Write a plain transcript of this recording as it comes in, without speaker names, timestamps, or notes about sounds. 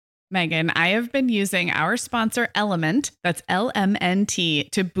Megan, I have been using our sponsor Element, that's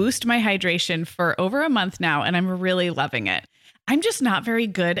LMNT, to boost my hydration for over a month now, and I'm really loving it. I'm just not very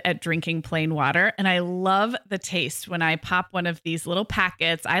good at drinking plain water, and I love the taste when I pop one of these little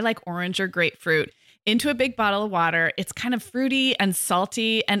packets. I like orange or grapefruit into a big bottle of water. It's kind of fruity and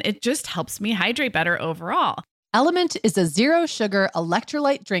salty, and it just helps me hydrate better overall. Element is a zero-sugar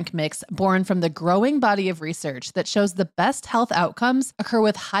electrolyte drink mix born from the growing body of research that shows the best health outcomes occur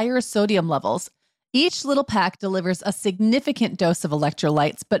with higher sodium levels. Each little pack delivers a significant dose of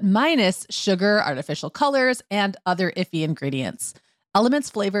electrolytes, but minus sugar, artificial colors, and other iffy ingredients. Element's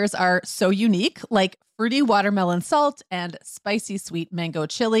flavors are so unique, like fruity watermelon salt and spicy sweet mango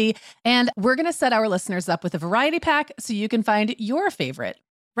chili. And we're going to set our listeners up with a variety pack so you can find your favorite.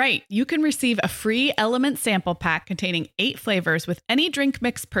 Right. You can receive a free Element sample pack containing 8 flavors with any drink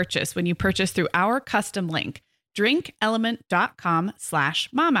mix purchase when you purchase through our custom link,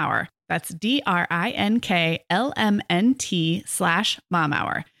 drinkelement.com/momhour. That's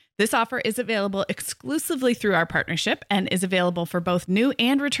DRINKLMNT/momhour. This is available exclusively through our partnership and is available for both new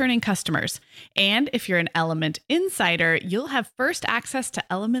and returning customers. And if you're an Element insider, you'll have first access to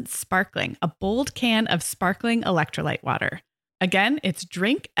Element Sparkling, a bold can of sparkling electrolyte water. Again, it's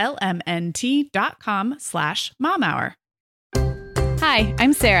drinklmnt.com/momhour. Hi,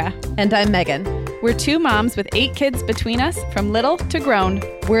 I'm Sarah. And I'm Megan. We're 2 moms with 8 kids between us, from little to grown.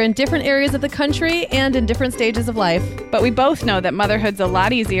 We're in different areas of the country and in different stages of life. But we both know that motherhood's a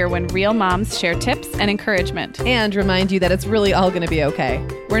lot easier when real moms share tips and encouragement. And remind you that it's really all going to be okay.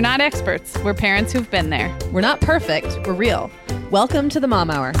 We're not experts. We're parents who've been there. We're not perfect. We're real. Welcome to the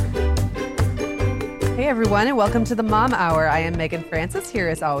Mom Hour. Hey everyone, and welcome to the Mom Hour. I am Megan Francis, here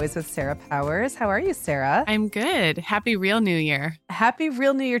as always with Sarah Powers. How are you, Sarah? I'm good. Happy Real New Year. Happy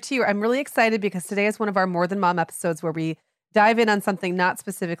Real New Year to you. I'm really excited because today is one of our More Than Mom episodes where we dive in on something not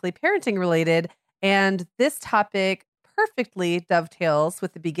specifically parenting related. And this topic perfectly dovetails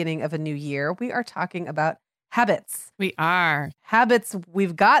with the beginning of a new year. We are talking about habits. We are. Habits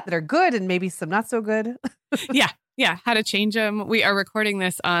we've got that are good and maybe some not so good. Yeah, how to change them. We are recording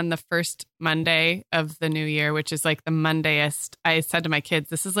this on the first Monday of the new year, which is like the Mondayest. I said to my kids,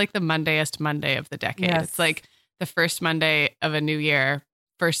 this is like the Mondayest Monday of the decade. Yes. It's like the first Monday of a new year,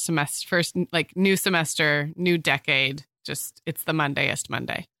 first like new semester, new decade. Just, it's the Mondayest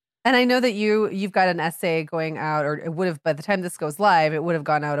Monday. And I know that you've got an essay going out, or it would have, by the time this goes live, it would have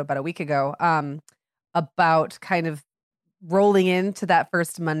gone out about a week ago, about kind of rolling into that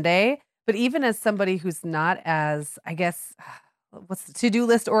first Monday. But even as somebody who's not as, I guess, what's the to-do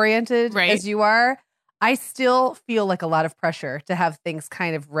list oriented as you are, I still feel like a lot of pressure to have things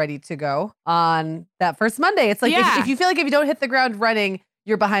kind of ready to go on that first Monday. It's like if you feel like if you don't hit the ground running,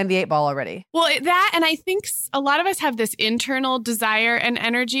 you're behind the 8 ball already. Well, that, and I think a lot of us have this internal desire and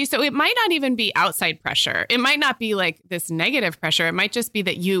energy. So it might not even be outside pressure. It might not be like this negative pressure. It might just be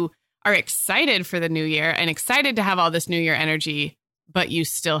that you are excited for the new year and excited to have all this new year energy, but you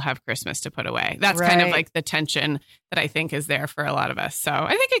still have Christmas to put away. That's kind of like the tension that I think is there for a lot of us. So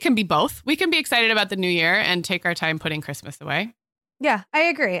I think it can be both. We can be excited about the new year and take our time putting Christmas away. Yeah, I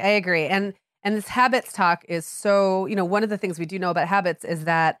agree. And this habits talk is so, one of the things we do know about habits is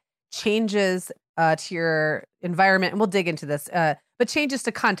that changes to your environment, and we'll dig into this, but changes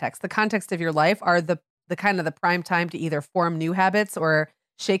to context. The context of your life are the kind of the prime time to either form new habits or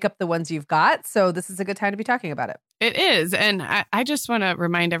shake up the ones you've got. So this is a good time to be talking about it. It is. And I just want to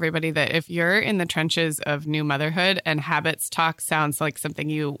remind everybody that if you're in the trenches of new motherhood and habits talk sounds like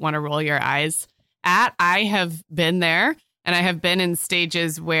something you want to roll your eyes at, I have been there, and I have been in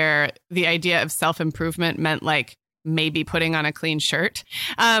stages where the idea of self-improvement meant like maybe putting on a clean shirt.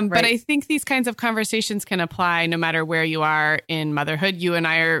 But I think these kinds of conversations can apply no matter where you are in motherhood. You and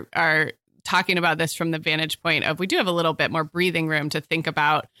I are talking about this from the vantage point of we do have a little bit more breathing room to think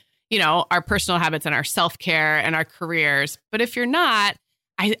about, our personal habits and our self-care and our careers. But if you're not,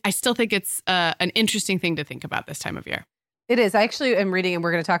 I still think it's an interesting thing to think about this time of year. It is. I actually am reading, and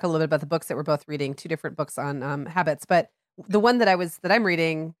we're going to talk a little bit about the books that we're both reading, 2 different books on habits. But the one that I'm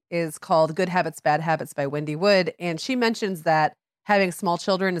reading is called Good Habits, Bad Habits by Wendy Wood. And she mentions that having small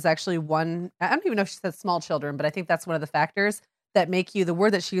children is actually one, I don't even know if she says small children, but I think that's one of the factors that make you, the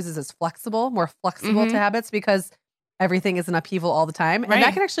word that she uses is flexible, more flexible to habits, because everything is an upheaval all the time. And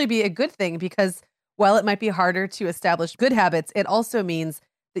that can actually be a good thing, because while it might be harder to establish good habits, it also means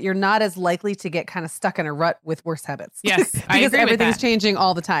that you're not as likely to get kind of stuck in a rut with worse habits. Yes, because everything's changing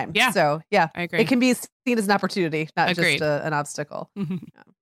all the time. Yeah. So yeah, I agree. It can be seen as an opportunity, not just an obstacle. Mm-hmm. Yeah.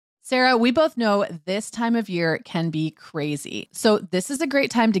 Sarah, we both know this time of year can be crazy. So this is a great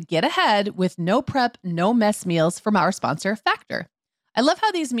time to get ahead with no prep, no mess meals from our sponsor, Factor. I love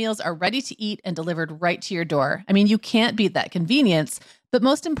how these meals are ready to eat and delivered right to your door. I mean, you can't beat that convenience, but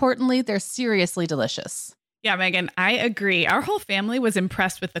most importantly, they're seriously delicious. Yeah, Megan, I agree. Our whole family was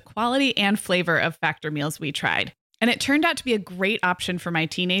impressed with the quality and flavor of Factor meals we tried. And it turned out to be a great option for my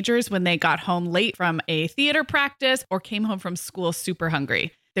teenagers when they got home late from a theater practice or came home from school super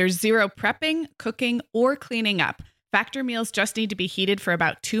hungry. There's zero prepping, cooking, or cleaning up. Factor meals just need to be heated for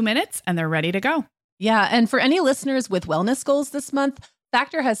about 2 minutes and they're ready to go. Yeah, and for any listeners with wellness goals this month,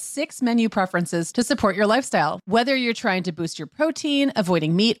 Factor has 6 menu preferences to support your lifestyle. Whether you're trying to boost your protein,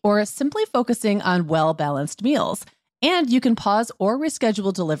 avoiding meat, or simply focusing on well-balanced meals. And you can pause or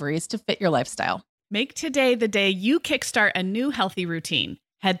reschedule deliveries to fit your lifestyle. Make today the day you kickstart a new healthy routine.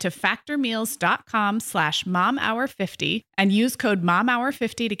 Head to factormeals.com/momhour50 and use code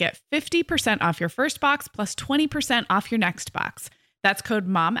momhour50 to get 50% off your first box plus 20% off your next box. That's code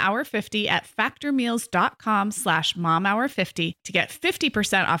momhour50 at factormeals.com/momhour50 to get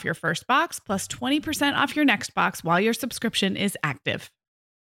 50% off your first box plus 20% off your next box while your subscription is active.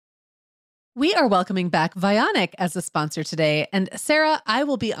 We are welcoming back Vionic as a sponsor today. And Sarah, I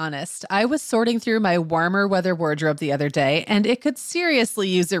will be honest, I was sorting through my warmer weather wardrobe the other day, and it could seriously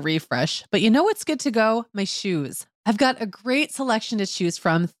use a refresh. But you know what's good to go? My shoes. I've got a great selection to choose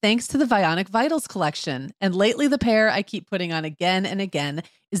from thanks to the Vionic Vitals collection. And lately, the pair I keep putting on again and again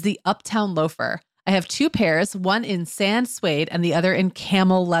is the Uptown Loafer. I have 2 pairs, one in sand suede and the other in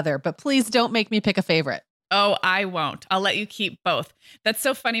camel leather, but please don't make me pick a favorite. Oh, I won't. I'll let you keep both. That's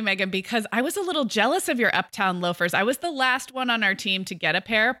so funny, Megan, because I was a little jealous of your Uptown loafers. I was the last one on our team to get a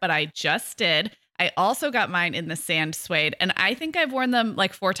pair, but I just did. I also got mine in the sand suede, and I think I've worn them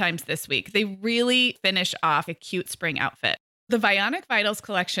like 4 times this week. They really finish off a cute spring outfit. The Vionic Vitals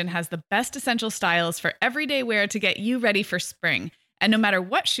collection has the best essential styles for everyday wear to get you ready for spring. And no matter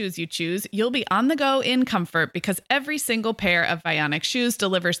what shoes you choose, you'll be on the go in comfort because every single pair of Vionic shoes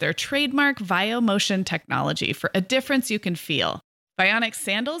delivers their trademark VioMotion technology for a difference you can feel. Vionic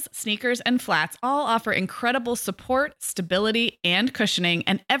sandals, sneakers, and flats all offer incredible support, stability, and cushioning,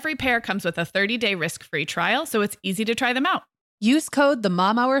 and every pair comes with a 30-day risk-free trial, so it's easy to try them out. Use code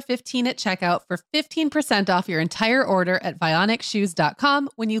TheMomHour15 at checkout for 15% off your entire order at VionicShoes.com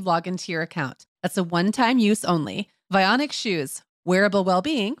when you log into your account. That's a one-time use only. Vionic Shoes. Wearable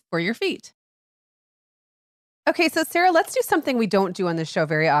well-being for your feet. Okay, so Sarah, let's do something we don't do on this show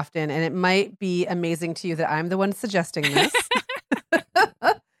very often, and it might be amazing to you that I'm the one suggesting this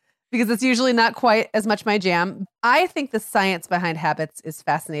because it's usually not quite as much my jam. I think the science behind habits is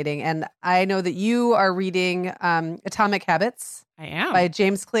fascinating, and I know that you are reading Atomic Habits. I am. By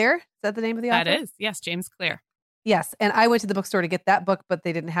James Clear. Is that the name of the author? That is. Yes, James Clear. Yes, and I went to the bookstore to get that book, but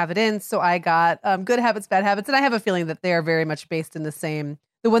they didn't have it in, so I got Good Habits, Bad Habits, and I have a feeling that they are very much based in the same.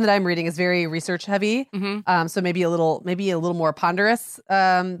 The one that I'm reading is very research heavy, so maybe a little more ponderous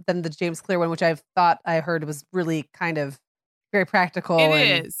than the James Clear one, which I heard was really kind of very practical.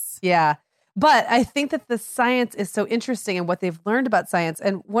 It is, yeah. But I think that the science is so interesting and what they've learned about science,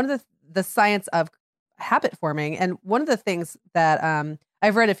 and one of the science of habit forming, and one of the things that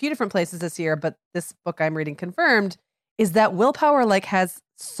I've read a few different places this year, but this book I'm reading confirmed is that willpower has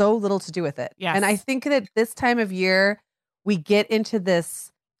so little to do with it. Yes. And I think that this time of year, we get into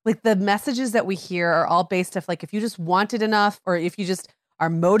this, the messages that we hear are all based off, if you just want it enough, or if you just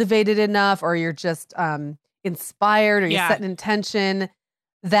are motivated enough, or you're just inspired, or you set an intention,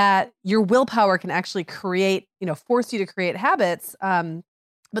 that your willpower can actually create, force you to create habits. But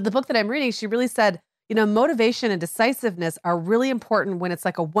the book that I'm reading, she really said, motivation and decisiveness are really important when it's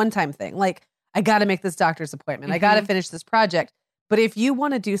a one-time thing. I got to make this doctor's appointment. I got to finish this project. But if you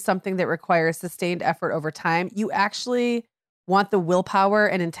want to do something that requires sustained effort over time, you actually want the willpower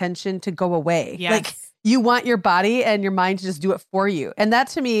and intention to go away. Yes. You want your body and your mind to just do it for you. And that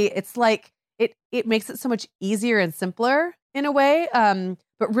to me, it's it makes it so much easier and simpler in a way,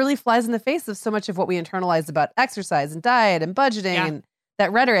 but really flies in the face of so much of what we internalize about exercise and diet and budgeting and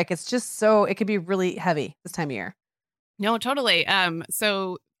that rhetoric. It's just it could be really heavy this time of year. No, totally.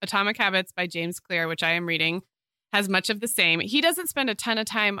 So Atomic Habits by James Clear, which I am reading, has much of the same. He doesn't spend a ton of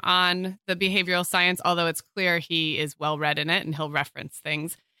time on the behavioral science, although it's clear he is well read in it and he'll reference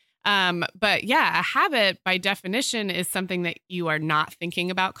things. But yeah, a habit by definition is something that you are not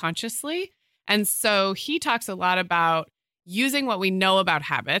thinking about consciously. And so he talks a lot about using what we know about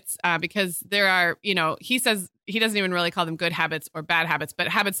habits, because there are, he says he doesn't even really call them good habits or bad habits, but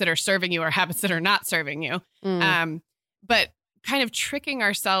habits that are serving you or habits that are not serving you. But kind of tricking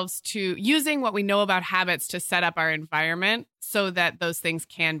ourselves to using what we know about habits to set up our environment so that those things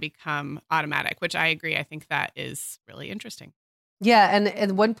can become automatic, which I agree. I think that is really interesting. Yeah.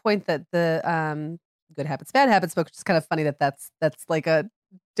 And one point that the Good Habits, Bad Habits book, which is kind of funny that that's like a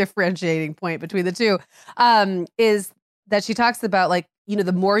differentiating point between the two, is that she talks about like,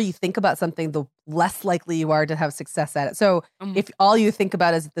 the more you think about something, the less likely you are to have success at it. So if all you think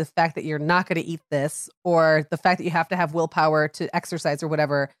about is the fact that you're not going to eat this, or the fact that you have to have willpower to exercise or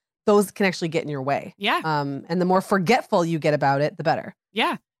whatever, those can actually get in your way. Yeah. And the more forgetful you get about it, the better.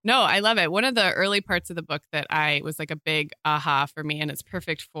 Yeah. No, I love it. One of the early parts of the book that I was like a big aha for me, and it's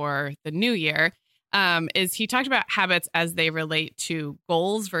perfect for the new year, is he talked about habits as they relate to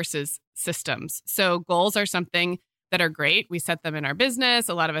goals versus systems. So goals are something that are great. We set them in our business.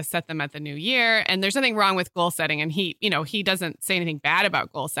 A lot of us set them at the new year, and there's nothing wrong with goal setting. And he doesn't say anything bad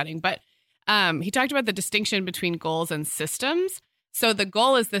about goal setting, but he talked about the distinction between goals and systems. So the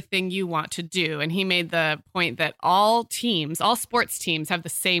goal is the thing you want to do. And he made the point that all sports teams have the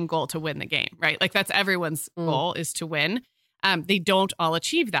same goal to win the game, right? Like that's everyone's goal is to win. They don't all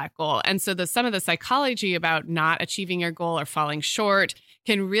achieve that goal. And so some of the psychology about not achieving your goal or falling short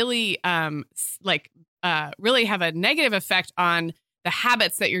can really really have a negative effect on the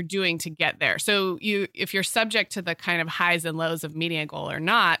habits that you're doing to get there. So if you're subject to the kind of highs and lows of meeting a goal or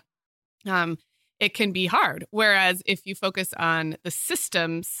not, it can be hard. Whereas if you focus on the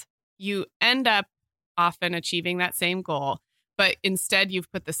systems, you end up often achieving that same goal, but instead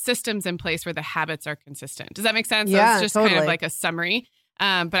you've put the systems in place where the habits are consistent. Does that make sense? Yeah, so it's just kind of like a summary.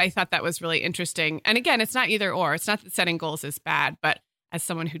 But I thought that was really interesting. And again, it's not either or. It's not that setting goals is bad, but as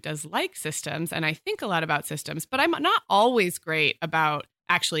someone who does like systems, and I think a lot about systems, but I'm not always great about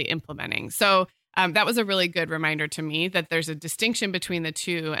actually implementing. So that was a really good reminder to me that there's a distinction between the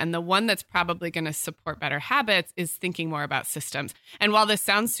two. And the one that's probably going to support better habits is thinking more about systems. And while this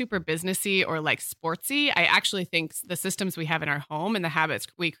sounds super businessy or like sportsy, I actually think the systems we have in our home and the habits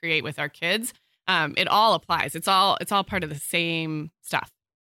we create with our kids, it all applies. It's all part of the same stuff.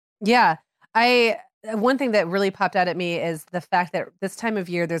 Yeah. One thing that really popped out at me is the fact that this time of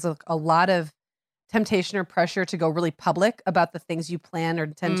year, there's a lot of temptation or pressure to go really public about the things you plan or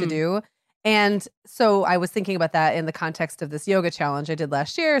intend to do. And so I was thinking about that in the context of this yoga challenge I did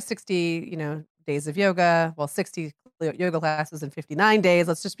last year, 60, days of yoga, 60 yoga classes in 59 days.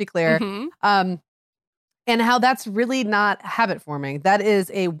 Let's just be clear. And how that's really not habit forming. That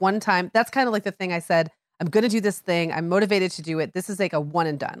is a one-time, that's kind of like the thing I said, I'm going to do this thing. I'm motivated to do it. This is like a one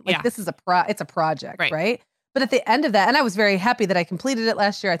and done. Like this is it's a project, right? But at the end of that, and I was very happy that I completed it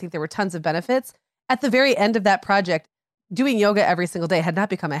last year. I think there were tons of benefits. At the very end of that project, doing yoga every single day had not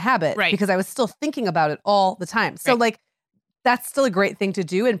become a habit because I was still thinking about it all the time. So that's still a great thing to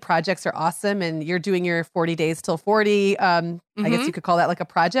do. And projects are awesome. And you're doing your 40 days till 40. I guess you could call that like a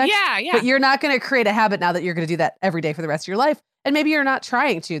project. Yeah. But you're not going to create a habit now that you're going to do that every day for the rest of your life. And maybe you're not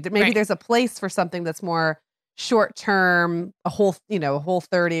trying to. Maybe there's a place for something that's more short term, a whole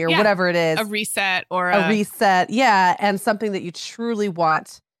 30 or whatever it is. A reset or a reset. Yeah. And something that you truly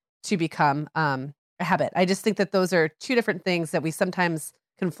want to become a habit. I just think that those are two different things that we sometimes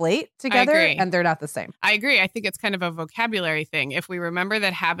conflate together and they're not the same. I agree. I think it's kind of a vocabulary thing. If we remember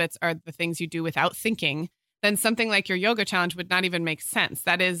that habits are the things you do without thinking, then something like your yoga challenge would not even make sense.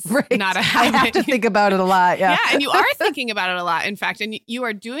 That is not a habit. I have to think about it a lot. Yeah. Yeah. And you are thinking about it a lot, in fact, and you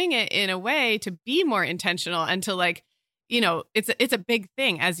are doing it in a way to be more intentional and to it's a big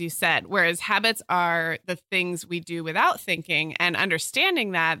thing, as you said, whereas habits are the things we do without thinking and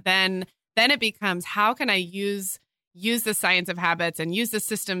understanding that, then it becomes, how can I use the science of habits and use the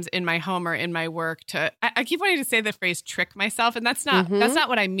systems in my home or in my work I keep wanting to say the phrase trick myself. And that's not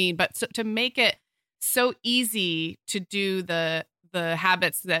what I mean, but to make it so easy to do the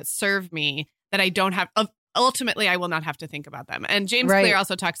habits that serve me that I don't have, ultimately I will not have to think about them. And James Clear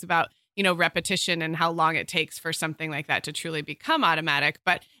also talks about, repetition and how long it takes for something like that to truly become automatic.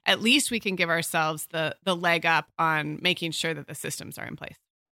 But at least we can give ourselves the leg up on making sure that the systems are in place.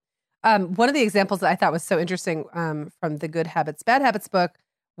 One of the examples that I thought was so interesting from the Good Habits, Bad Habits book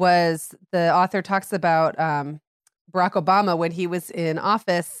was the author talks about Barack Obama when he was in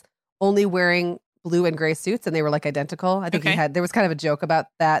office only wearing blue and gray suits, and they were like identical. I think there was kind of a joke about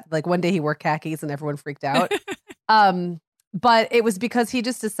that. Like one day he wore khakis and everyone freaked out. But it was because he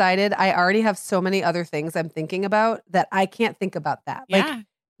just decided, I already have so many other things I'm thinking about that I can't think about that. Yeah. Like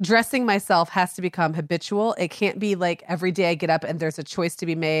dressing myself has to become habitual. It can't be like every day I get up and there's a choice to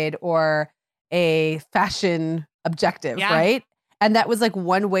be made or a fashion objective, right? And that was like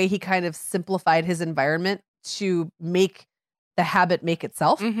one way he kind of simplified his environment to make the habit make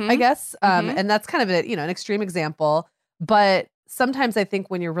itself, I guess. And that's kind of an extreme example. But sometimes I think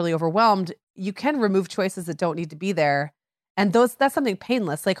when you're really overwhelmed, you can remove choices that don't need to be there. And that's something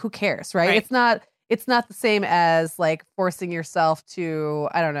painless. Like, who cares, right? It's not the same as like forcing yourself to,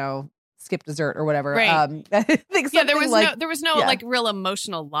 I don't know, skip dessert or whatever. Right. I think there was no yeah. like real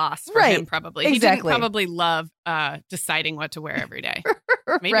emotional loss for Right. him. Probably Exactly. He didn't probably love deciding what to wear every day.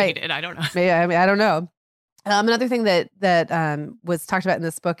 Maybe Right. he did. I don't know. Maybe, I mean, I don't know. Another thing that was talked about in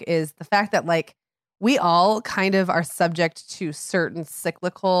this book is the fact that like we all kind of are subject to certain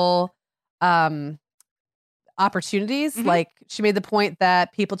cyclical opportunities. Mhm. Like she made the point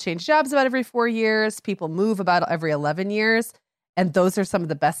that people change jobs about every 4 years, people move about every 11 years, and those are some of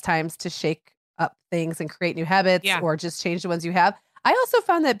the best times to shake up things and create new habits Yeah. or just change the ones you have. I also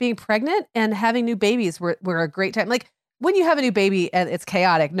found that being pregnant and having new babies were a great time. Like when you have a new baby and it's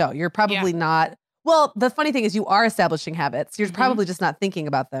chaotic, no, you're probably not. Well, the funny thing is you are establishing habits. You're Mhm. probably just not thinking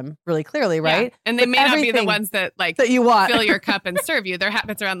about them really clearly, Yeah. right? And they But may not be the everything ones that like that you want. fill your cup and serve you. Their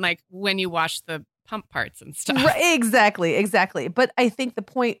habits around like when you wash the pump parts and stuff. Right, exactly. But I think the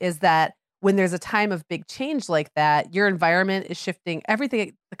point is that when there's a time of big change like that, your environment is shifting,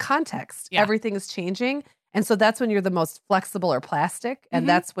 everything, the context, Yeah. everything is changing. And so that's when you're the most flexible or plastic. And Mhm.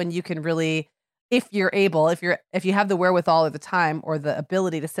 that's when you can really, if you're able, if you have the wherewithal or the time or the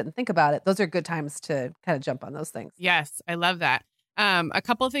ability to sit and think about it, those are good times to kind of jump on those things. Yes, I love that. A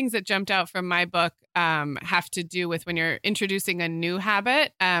couple of things that jumped out from my book have to do with when you're introducing a new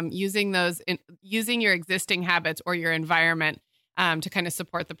habit, using your existing habits or your environment to kind of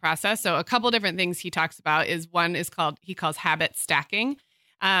support the process. So a couple different things he talks about is one is he calls habit stacking.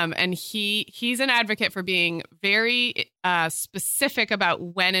 And he's an advocate for being very specific about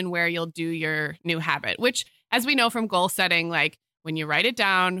when and where you'll do your new habit, which, as we know from goal setting, like when you write it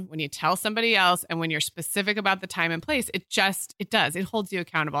down, when you tell somebody else, and when you're specific about the time and place, it holds you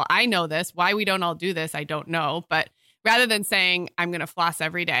accountable. I know this. Why we don't all do this, I don't know. But rather than saying, I'm going to floss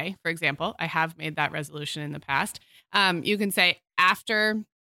every day, for example, I have made that resolution in the past. You can say after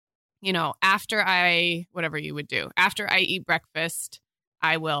whatever you would do, after I eat breakfast,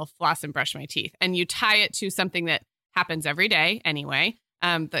 I will floss and brush my teeth. And you tie it to something that happens every day anyway.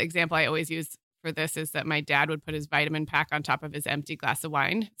 The example I always use for this is that my dad would put his vitamin pack on top of his empty glass of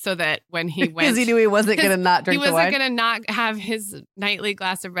wine so that when he went... Because he knew he wasn't going to not drink the wine. He wasn't going to not have his nightly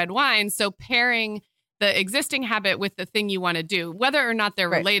glass of red wine. So pairing the existing habit with the thing you want to do, whether or not they're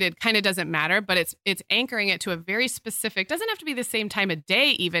Right. related, kind of doesn't matter, but it's anchoring it to a very specific, doesn't have to be the same time of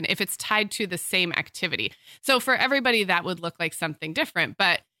day, even if it's tied to the same activity. So for everybody, that would look like something different.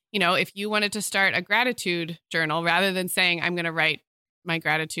 But, if you wanted to start a gratitude journal, rather than saying, I'm going to write my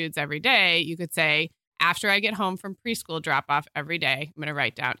gratitudes every day, you could say, after I get home from preschool drop off every day, I'm going to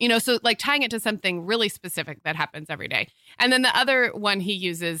write down, so like tying it to something really specific that happens every day. And then the other one he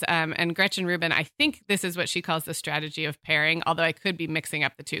uses, and Gretchen Rubin, I think this is what she calls the strategy of pairing, although I could be mixing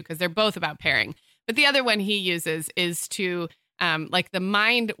up the two because they're both about pairing. But the other one he uses is to, like the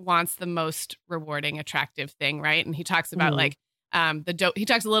mind wants the most rewarding, attractive thing, right? And he talks about like, he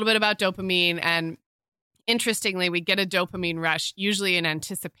talks a little bit about dopamine, and interestingly, we get a dopamine rush usually in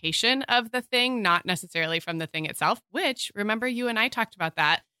anticipation of the thing, not necessarily from the thing itself, which, remember, you and I talked about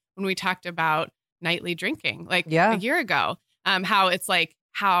that when we talked about nightly drinking like a year ago, how it's like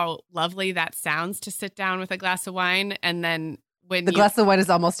how lovely that sounds to sit down with a glass of wine. And then when the glass of wine is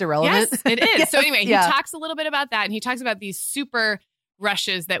almost irrelevant. Yes, it is. Yes, So anyway, he talks a little bit about that, and he talks about these super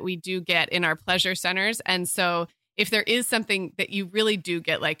rushes that we do get in our pleasure centers. And so if there is something that you really do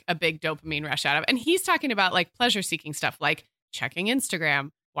get like a big dopamine rush out of, and he's talking about like pleasure seeking stuff, like checking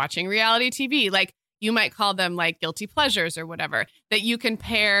Instagram, watching reality TV, like you might call them like guilty pleasures or whatever, that you can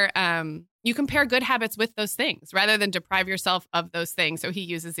pair good habits with those things rather than deprive yourself of those things. So he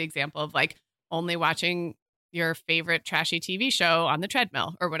uses the example of like only watching your favorite trashy TV show on the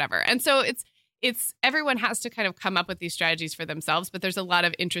treadmill or whatever. And so it's everyone has to kind of come up with these strategies for themselves, but there's a lot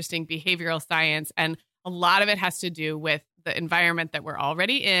of interesting behavioral science, and a lot of it has to do with the environment that we're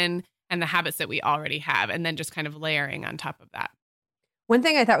already in and the habits that we already have, and then just kind of layering on top of that. One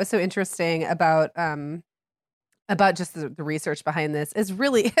thing I thought was so interesting about just the research behind this is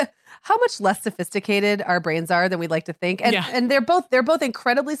really how much less sophisticated our brains are than we'd like to think. And they're both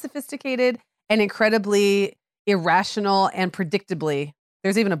incredibly sophisticated and incredibly irrational and predictably.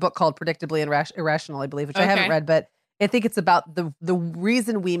 There's even a book called Predictably Irrational, I believe, which I haven't read, but I think it's about the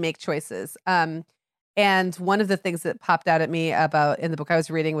reason we make choices. And one of the things that popped out at me about in the book I was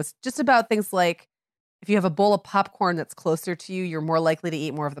reading was just about things like if you have a bowl of popcorn that's closer to you, you're more likely to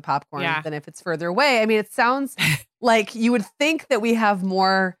eat more of the popcorn than if it's further away. I mean, it sounds like you would think that we have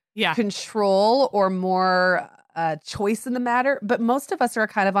more control or more choice in the matter, but most of us are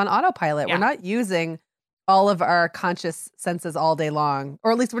kind of on autopilot. We're not using all of our conscious senses all day long,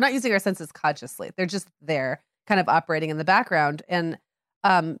 or at least we're not using our senses consciously. They're just there kind of operating in the background. And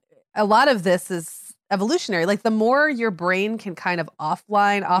a lot of this is evolutionary. Like the more your brain can kind of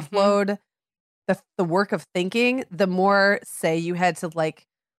offload the work of thinking, the more, say, you had to like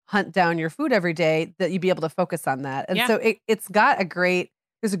hunt down your food every day, that you'd be able to focus on that. And so it's got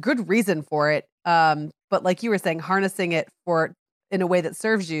there's a good reason for it. But like you were saying, harnessing it in a way that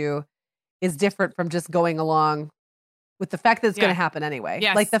serves you is different from just going along with the fact that it's going to happen anyway.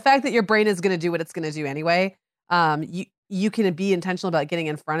 Yes. Like the fact that your brain is going to do what it's going to do anyway. You can be intentional about getting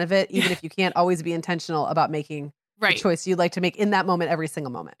in front of it, even if you can't always be intentional about making the choice you'd like to make in that moment, every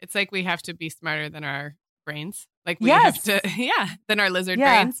single moment. It's like we have to be smarter than our brains. Like we have to, than our lizard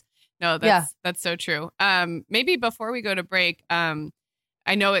brains. No, that's so true. Maybe before we go to break,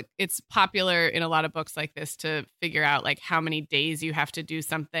 I know it's popular in a lot of books like this to figure out like how many days you have to do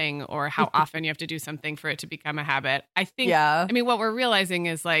something or how often you have to do something for it to become a habit. I think, I mean, what we're realizing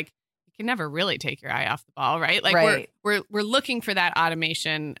is like, you can never really take your eye off the ball, right? Like we're looking for that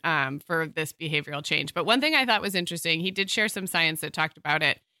automation for this behavioral change. But one thing I thought was interesting, he did share some science that talked about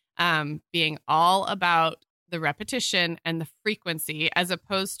it being all about the repetition and the frequency as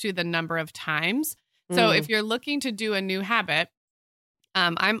opposed to the number of times. So if you're looking to do a new habit,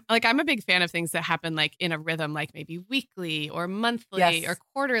 I'm a big fan of things that happen like in a rhythm, like maybe weekly or monthly or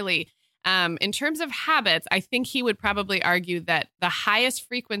quarterly. In terms of habits, I think he would probably argue that the highest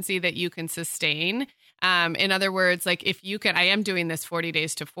frequency that you can sustain, in other words, like if you can, I am doing this 40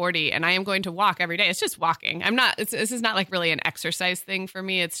 days to 40 and I am going to walk every day. It's just walking. This is not like really an exercise thing for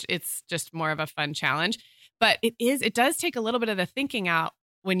me. It's just more of a fun challenge, but it does take a little bit of the thinking out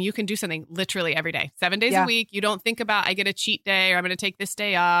when you can do something literally every day, 7 days a week. You don't think about, I get a cheat day or I'm going to take this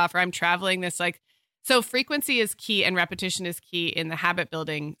day off or I'm traveling this so frequency is key and repetition is key in the habit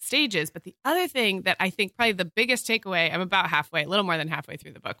building stages. But the other thing that I think probably the biggest takeaway, I'm about halfway, a little more than halfway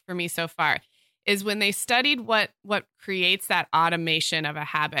through the book for me so far, is when they studied what creates that automation of a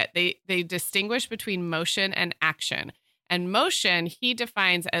habit, they distinguish between motion and action. And motion, he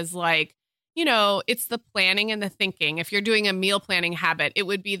defines as like, it's the planning and the thinking. If you're doing a meal planning habit, it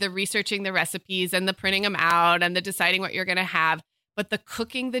would be the researching the recipes and the printing them out and the deciding what you're going to have. But the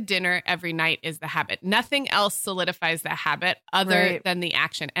cooking the dinner every night is the habit. Nothing else solidifies the habit other than the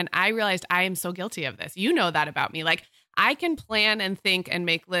action. And I realized I am so guilty of this. You know that about me. Like I can plan and think and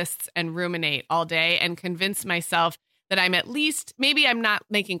make lists and ruminate all day and convince myself that I'm at least, maybe I'm not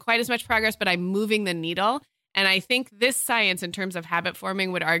making quite as much progress, but I'm moving the needle. And I think this science in terms of habit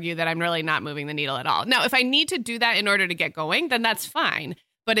forming would argue that I'm really not moving the needle at all. Now, if I need to do that in order to get going, then that's fine.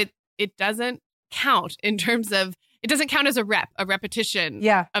 But it doesn't count in terms of, it doesn't count as a repetition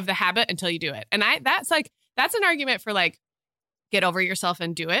of the habit until you do it. And that's an argument for like, get over yourself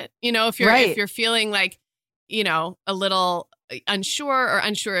and do it. If you're feeling like, a little unsure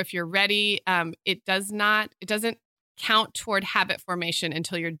if you're ready, it doesn't count toward habit formation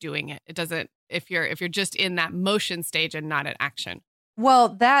until you're doing it. It doesn't, if you're just in that motion stage and not at action. Well,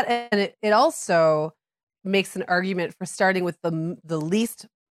 that, and it also makes an argument for starting with the least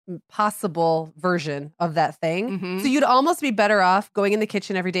possible version of that thing. Mm-hmm. So you'd almost be better off going in the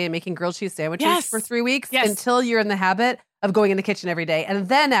kitchen every day and making grilled cheese sandwiches for 3 weeks until you're in the habit of going in the kitchen every day and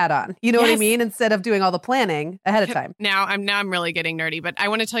then add on. You know what I mean? Instead of doing all the planning ahead of time. Now I'm really getting nerdy, but I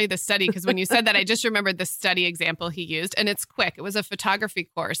want to tell you the study because when you said that, I just remembered the study example he used, and it's quick. It was a photography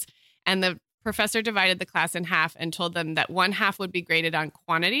course, and the professor divided the class in half and told them that one half would be graded on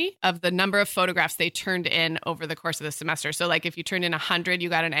quantity of the number of photographs they turned in over the course of the semester. So like if you turned in 100, you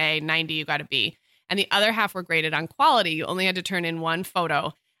got an A, 90, you got a B. And the other half were graded on quality. You only had to turn in one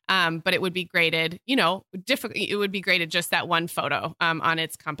photo, but it would be graded, it would be graded just that one photo on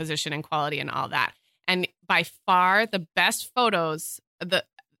its composition and quality and all that. And by far the best photos, the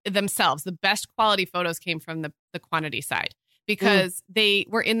best quality photos came from the quantity side. Because they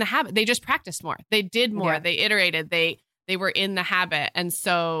were in the habit. They just practiced more. They did more. They iterated. They were in the habit. And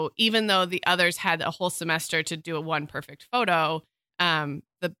so even though the others had a whole semester to do one perfect photo,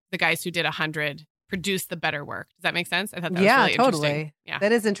 the guys who did 100 produced the better work. Does that make sense? I thought that was really interesting. Yeah,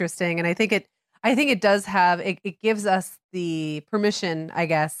 that is interesting. And I think it does have, it gives us the permission, I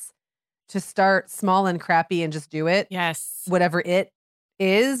guess, to start small and crappy and just do it. Yes. Whatever it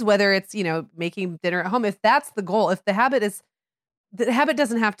is, whether it's, making dinner at home. If that's the goal, if the habit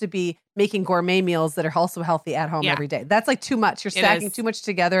doesn't have to be making gourmet meals that are also healthy at home every day. That's like too much. You're stacking too much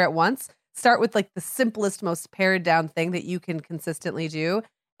together at once. Start with like the simplest, most pared down thing that you can consistently do.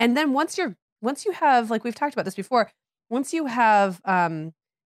 And then once you have, like we've talked about this before, once you have,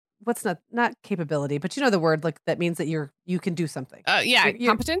 what's not capability, but the word like that means that you can do something.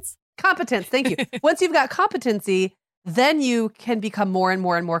 Competence. Competence. Thank you. Once you've got competency, then you can become more and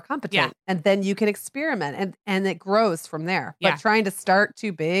more and more competent, and then you can experiment, and it grows from there. But trying to start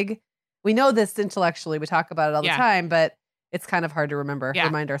too big we know this intellectually. We talk about it all the Yeah. time, but it's kind of hard to Yeah.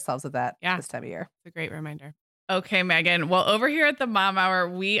 remind ourselves of that Yeah. this time of year. It's a great reminder. Okay, Megan. Well, over here at the Mom Hour,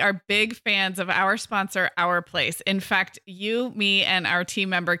 we are big fans of our sponsor, Our Place. In fact, you, me, and our team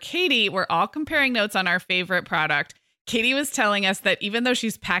member, Katie, were all comparing notes on our favorite product. Katie was telling us that even though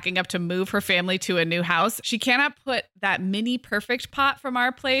she's packing up to move her family to a new house, she cannot put that mini perfect pot from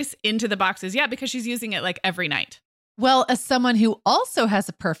Our Place into the boxes yet because she's using it like every night. Well, as someone who also has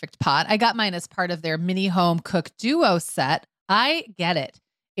a perfect pot, I got mine as part of their mini home cook duo set. I get it.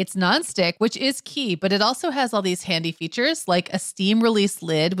 It's nonstick, which is key, but it also has all these handy features like a steam release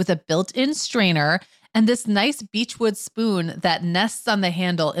lid with a built-in strainer and this nice beechwood spoon that nests on the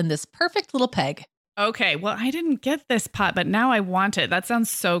handle in this perfect little peg. Okay, well, I didn't get this pot, but now I want it. That sounds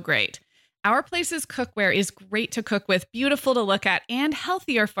so great. Our Place's cookware is great to cook with, beautiful to look at, and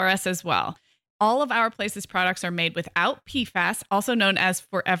healthier for us as well. All of Our Place's products are made without PFAS, also known as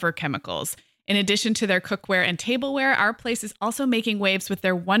forever chemicals. In addition to their cookware and tableware, Our Place is also making waves with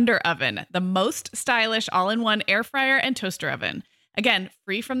their Wonder Oven, the most stylish all-in-one air fryer and toaster oven. Again,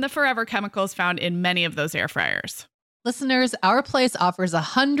 free from the forever chemicals found in many of those air fryers. Listeners, Our Place offers a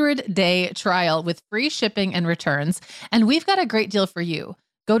 100-day trial with free shipping and returns, and we've got a great deal for you.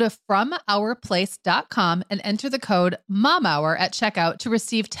 Go to FromOurPlace.com and enter the code MOMHOUR at checkout to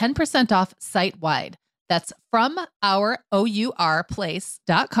receive 10% off site-wide. That's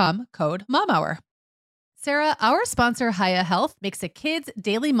FromOurPlace.com, code MOMHOUR. Sarah, our sponsor, Hiya Health, makes a kid's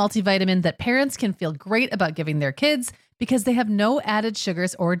daily multivitamin that parents can feel great about giving their kids because they have no added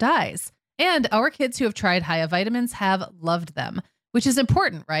sugars or dyes. And our kids who have tried Hiya vitamins have loved them, which is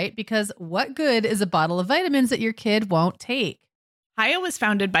important, right? Because what good is a bottle of vitamins that your kid won't take? Hiya was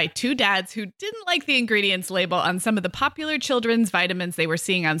founded by two dads who didn't like the ingredients label on some of the popular children's vitamins they were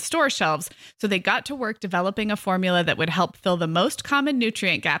seeing on store shelves, so they got to work developing a formula that would help fill the most common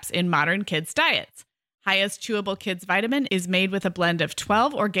nutrient gaps in modern kids' diets. Hiya's Chewable Kids Vitamin is made with a blend of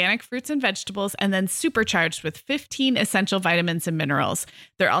 12 organic fruits and vegetables and then supercharged with 15 essential vitamins and minerals.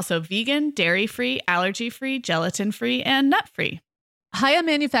 They're also vegan, dairy-free, allergy-free, gelatin-free, and nut-free. Hiya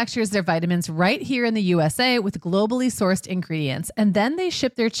manufactures their vitamins right here in the USA with globally sourced ingredients, and then they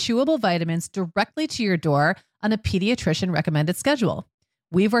ship their chewable vitamins directly to your door on a pediatrician recommended schedule.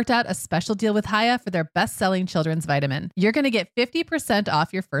 We've worked out a special deal with Hiya for their best-selling children's vitamin. You're going to get 50%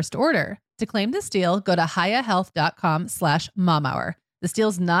 off your first order. To claim this deal, go to hiyahealth.com/momhour. This deal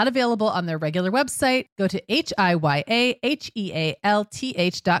is not available on their regular website. Go to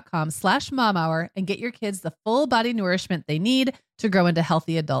hiyahealth.com/momhour and get your kids the full body nourishment they need to grow into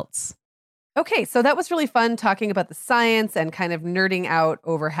healthy adults. Okay, so that was really fun talking about the science and kind of nerding out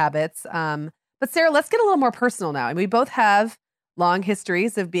over habits. But Sarah, let's get a little more personal now. And we both have long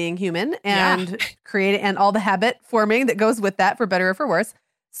histories of being human and creating and all the habit forming that goes with that, for better or for worse.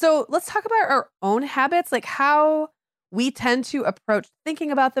 So let's talk about our own habits, like how we tend to approach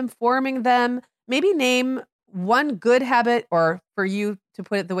thinking about them, forming them. Maybe name one good habit, or for you to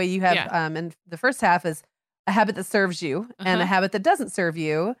put it the way you have in the first half, is a habit that serves you and a habit that doesn't serve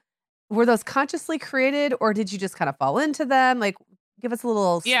you. Were those consciously created, or did you just kind of fall into them? Like, give us a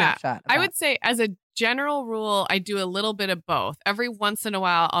little snapshot. I would say as a general rule, I do a little bit of both. Every once in a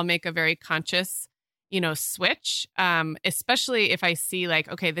while, I'll make a very conscious, switch, especially if I see like,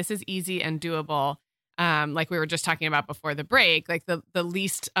 okay, this is easy and doable. Like we were just talking about before the break, like the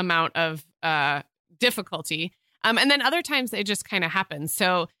least amount of difficulty. And then other times it just kind of happens.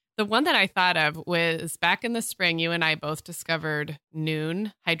 So the one that I thought of was back in the spring, you and I both discovered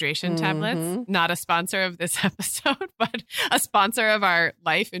Noon hydration tablets. Not a sponsor of this episode, but a sponsor of our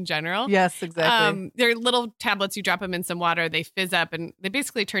life in general. Yes, exactly. They're little tablets. You drop them in some water, they fizz up, and they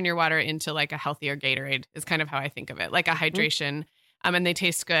basically turn your water into like a healthier Gatorade is kind of how I think of it, like a hydration. And they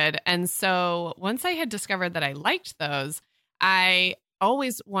taste good. And so once I had discovered that I liked those, I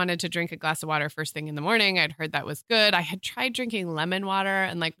always wanted to drink a glass of water first thing in the morning. I'd heard that was good. I had tried drinking lemon water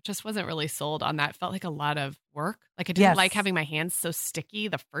and like just wasn't really sold on that. It felt like a lot of work. Like I didn't like having my hands so sticky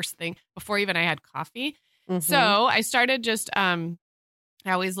the first thing before even I had coffee. So I started just, I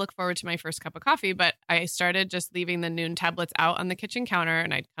always look forward to my first cup of coffee, but I started just leaving the Noon tablets out on the kitchen counter,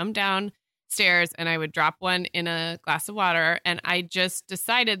 and I'd come downstairs and I would drop one in a glass of water. And I just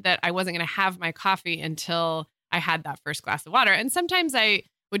decided that I wasn't going to have my coffee until I had that first glass of water. And sometimes I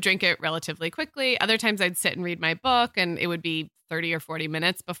would drink it relatively quickly. Other times I'd sit and read my book, and it would be 30 or 40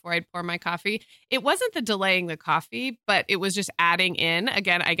 minutes before I'd pour my coffee. It wasn't the delaying the coffee, but it was just adding in.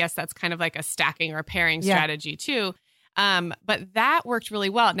 Again, I guess that's kind of like a stacking or pairing strategy too. But that worked really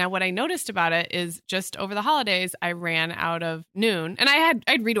well. Now, what I noticed about it is just over the holidays, I ran out of Noon, and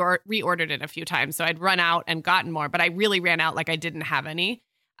I'd reordered it a few times. So I'd run out and gotten more, but I really ran out like I didn't have any.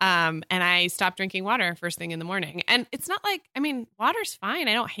 And I stopped drinking water first thing in the morning. And it's not like, I mean, water's fine.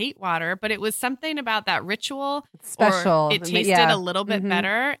 I don't hate water, but it was something about that ritual. It's special. It tasted a little bit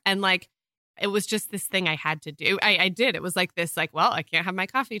better. And like, it was just this thing I had to do. I did. It was like this, like, well, I can't have my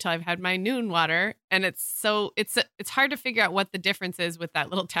coffee till I've had my noon water. And it's hard to figure out what the difference is with that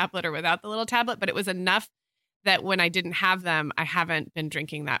little tablet or without the little tablet. But it was enough that when I didn't have them, I haven't been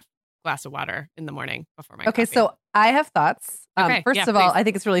drinking that glass of water in the morning before my coffee. So I have thoughts. First of all, please. I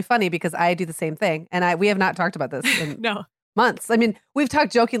think it's really funny because I do the same thing. And we have not talked about this in No. months. I mean, we've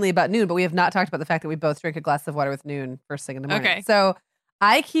talked jokingly about noon, but we have not talked about the fact that we both drink a glass of water with noon first thing in the morning. Okay. So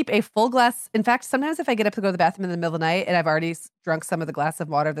I keep a full glass. In fact, sometimes if I get up to go to the bathroom in the middle of the night and I've already drunk some of the glass of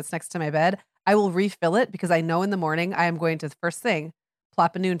water that's next to my bed, I will refill it because I know in the morning I am going to, first thing,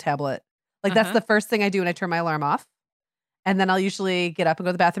 plop a noon tablet. Like that's the first thing I do when I turn my alarm off. And then I'll usually get up and go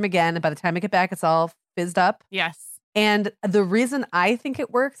to the bathroom again. And by the time I get back, it's all fizzed up. Yes. And the reason I think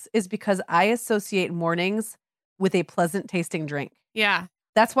it works is because I associate mornings with a pleasant tasting drink. Yeah.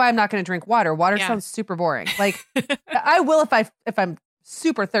 That's why I'm not going to drink water. Water sounds super boring. Like I will if I'm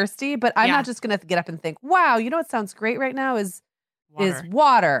super thirsty, but I'm not just going to get up and think, wow, you know what sounds great right now is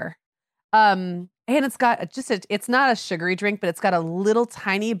water. And it's got it's not a sugary drink, but it's got a little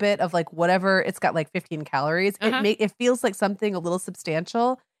tiny bit of like whatever. It's got like 15 calories. It feels like something a little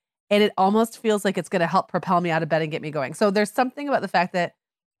substantial, and it almost feels like it's going to help propel me out of bed and get me going. So there's something about the fact that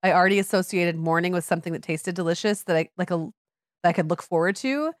I already associated morning with something that tasted delicious that I could look forward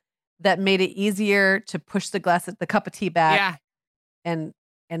to, that made it easier to push the cup of tea back and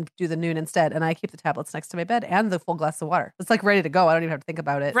do the noon instead. And I keep the tablets next to my bed and the full glass of water. It's like ready to go. I don't even have to think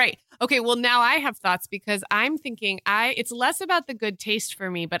about it. Right. Okay. Well, now I have thoughts because I'm thinking it's less about the good taste for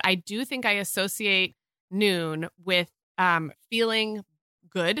me, but I do think I associate noon with feeling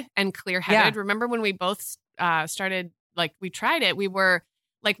good and clear-headed. Remember when we both started, like we tried it, we were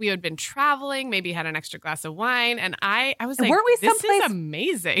like, we had been traveling, maybe had an extra glass of wine. And I was like, weren't we this someplace, is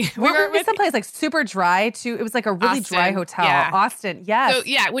amazing. Weren't we someplace like super dry too? It was like a really dry hotel. Austin. Yes. So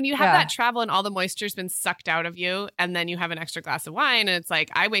yeah, when you have that travel and all the moisture's been sucked out of you and then you have an extra glass of wine and it's like,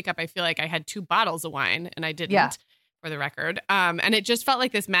 I wake up, I feel like I had 2 bottles of wine and I didn't, for the record. And it just felt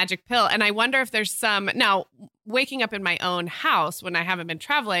like this magic pill. And I wonder if there's now waking up in my own house when I haven't been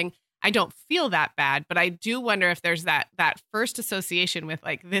traveling, I don't feel that bad, but I do wonder if there's that first association with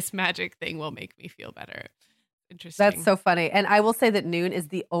like this magic thing will make me feel better. Interesting. That's so funny. And I will say that noon is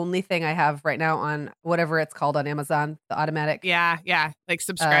the only thing I have right now on whatever it's called on Amazon, the automatic. Yeah. Like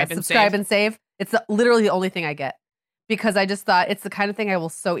subscribe and save. It's literally the only thing I get because I just thought it's the kind of thing I will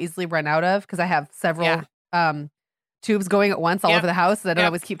so easily run out of because I have several tubes going at once all over the house. And I don't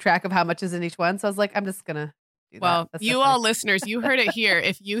always keep track of how much is in each one. So I was like, I'm just going to. Well, you all listeners, you heard it here.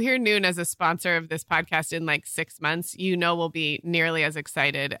 If you hear Noon as a sponsor of this podcast in like 6 months, we'll be nearly as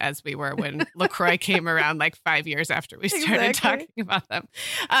excited as we were when LaCroix came around like 5 years after we started talking about them.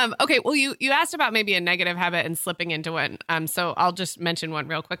 Okay, well, you asked about maybe a negative habit and slipping into one. So I'll just mention one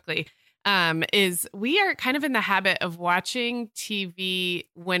real quickly. Is we are kind of in the habit of watching TV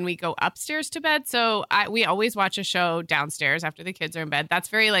when we go upstairs to bed. So we always watch a show downstairs after the kids are in bed. That's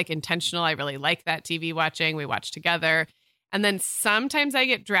very like intentional. I really like that TV watching. We watch together. And then sometimes I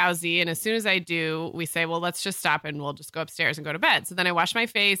get drowsy. And as soon as I do, we say, well, let's just stop and we'll just go upstairs and go to bed. So then I wash my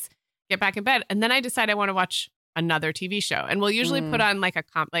face, get back in bed. And then I decide I want to watch another TV show. And we'll usually put on like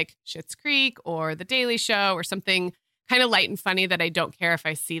like Schitt's Creek or The Daily Show or something kind of light and funny that I don't care if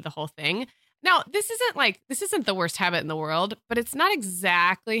I see the whole thing. Now, this isn't the worst habit in the world, but it's not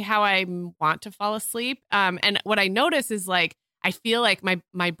exactly how I want to fall asleep. And what I notice is like, I feel like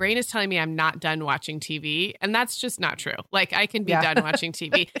my brain is telling me I'm not done watching TV. And that's just not true. Like I can be done watching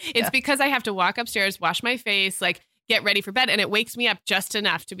TV. It's because I have to walk upstairs, wash my face, like get ready for bed. And it wakes me up just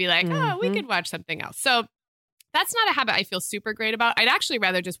enough to be like, oh, we could watch something else. So that's not a habit I feel super great about. I'd actually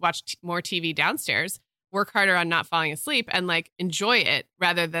rather just watch more TV downstairs, work harder on not falling asleep and like enjoy it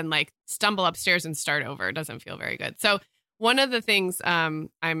rather than like stumble upstairs and start over. It doesn't feel very good. So one of the things I'm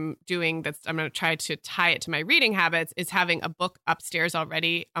doing I'm going to try to tie it to my reading habits is having a book upstairs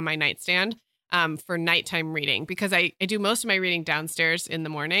already on my nightstand for nighttime reading because I do most of my reading downstairs in the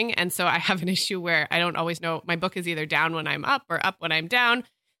morning. And so I have an issue where I don't always know my book is either down when I'm up or up when I'm down.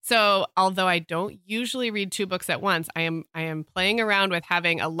 So although I don't usually read 2 books at once, I am playing around with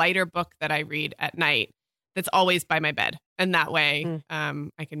having a lighter book that I read at night that's always by my bed. And that way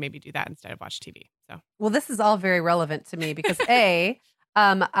I can maybe do that instead of watch TV. So, well, this is all very relevant to me because I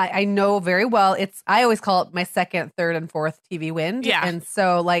know very well I always call it my second, third, and fourth TV wind. Yeah. And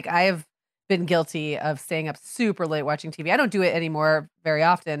so like I have been guilty of staying up super late watching TV. I don't do it anymore very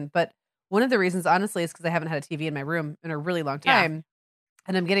often, but one of the reasons honestly is because I haven't had a TV in my room in a really long time.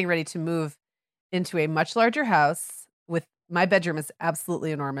 and I'm getting ready to move into a much larger house with my bedroom is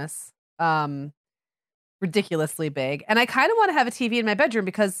absolutely enormous. Ridiculously big. And I kind of want to have a TV in my bedroom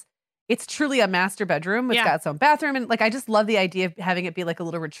because it's truly a master bedroom. It's got its own bathroom. And like, I just love the idea of having it be like a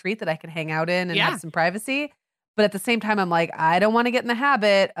little retreat that I can hang out in and have some privacy. But at the same time, I'm like, I don't want to get in the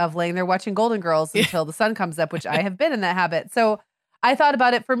habit of laying there watching Golden Girls until the sun comes up, which I have been in that habit. So I thought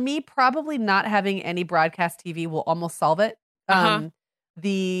about it. For me, probably not having any broadcast TV will almost solve it.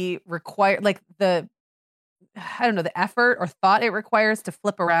 The effort or thought it requires to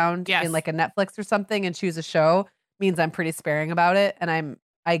flip around in like a Netflix or something and choose a show means I'm pretty sparing about it. And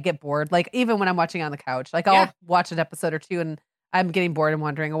I get bored. Like even when I'm watching on the couch, like I'll watch an episode or two and I'm getting bored and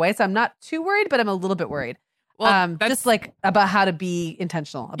wandering away. So I'm not too worried, but I'm a little bit worried. Well, just like about how to be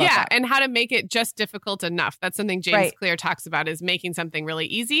intentional about that. And how to make it just difficult enough. That's something James Clear talks about, is making something really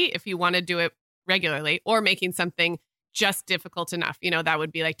easy if you want to do it regularly, or making something just difficult enough. You know, that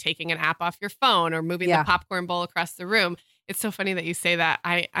would be like taking an app off your phone or moving the popcorn bowl across the room. It's so funny that you say that.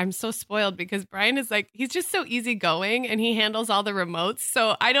 I'm so spoiled because Brian is like, he's just so easygoing and he handles all the remotes.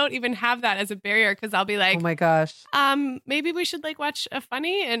 So I don't even have that as a barrier, because I'll be like, oh my gosh, maybe we should like watch a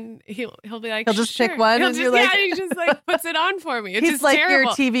funny, and he'll be like, he'll just pick one, and you're like, he just like puts it on for me. It's he's just like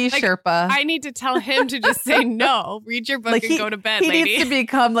terrible. your TV Sherpa. I need to tell him to just say no, read your book and go to bed, he lady. He needs to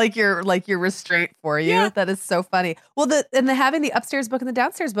become like your restraint for you. Yeah. That is so funny. Well, having the upstairs book and the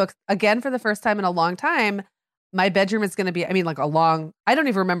downstairs book again for the first time in a long time. My bedroom is going to be, I don't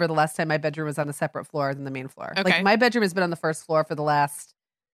even remember the last time my bedroom was on a separate floor than the main floor. Okay. Like my bedroom has been on the first floor for the last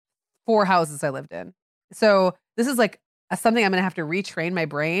 4 houses I lived in. So this is like something I'm going to have to retrain my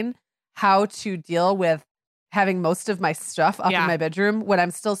brain how to deal with having most of my stuff up in my bedroom when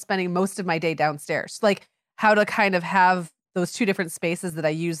I'm still spending most of my day downstairs. Like how to kind of have those two different spaces that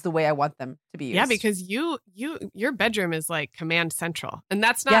I use the way I want them to be used. Yeah, because your bedroom is like command central, and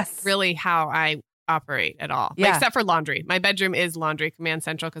that's not really how I operate at all. Like, except for laundry. My bedroom is laundry command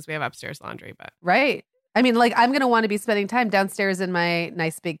central because we have upstairs laundry, but right. I mean, like I'm going to want to be spending time downstairs in my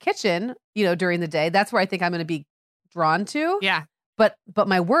nice big kitchen, during the day. That's where I think I'm going to be drawn to. Yeah. But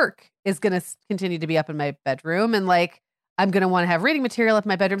my work is going to continue to be up in my bedroom, and like I'm going to want to have reading material up in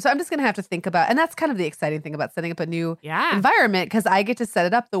my bedroom. So I'm just going to have to think about, and that's kind of the exciting thing about setting up a new environment, because I get to set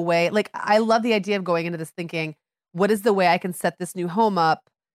it up the way, like I love the idea of going into this thinking, what is the way I can set this new home up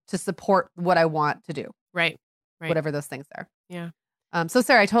to support what I want to do. Right. Whatever those things are. Yeah. So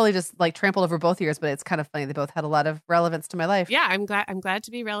Sarah, I totally just like trampled over both yours, but it's kind of funny. They both had a lot of relevance to my life. Yeah. I'm glad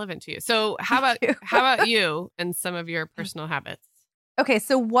to be relevant to you. So how about you and some of your personal habits? Okay.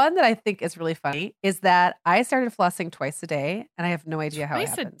 So one that I think is really funny is that I started flossing twice a day, and I have no idea how it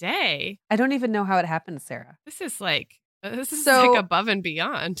happened. Twice a day? I don't even know how it happened, Sarah. This is like above and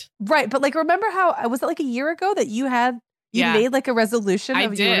beyond. Right. But like, remember how, was it like a year ago that you made like a resolution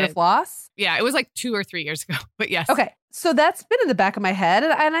of you were going to floss? Yeah, it was like 2 or 3 years ago, but yes. Okay. So that's been in the back of my head,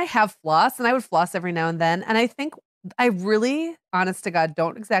 and I have flossed, and I would floss every now and then. And I think I really, honest to God,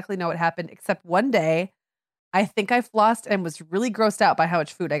 don't exactly know what happened, except one day I think I flossed and was really grossed out by how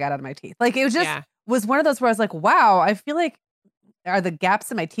much food I got out of my teeth. Like it was just was one of those where I was like, wow, I feel like, are the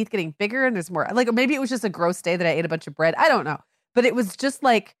gaps in my teeth getting bigger and there's more? Like, or maybe it was just a gross day that I ate a bunch of bread. I don't know. But it was just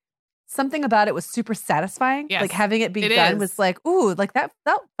like, something about it was super satisfying. Yes, like having it be done was like, ooh, like that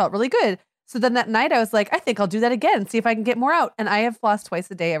felt really good. So then that night I was like, I think I'll do that again, see if I can get more out. And I have flossed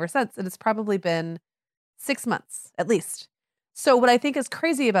twice a day ever since. And it's probably been 6 months at least. So what I think is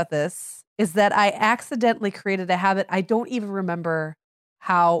crazy about this is that I accidentally created a habit. I don't even remember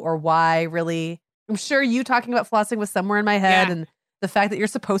how or why really. I'm sure you talking about flossing was somewhere in my head, and the fact that you're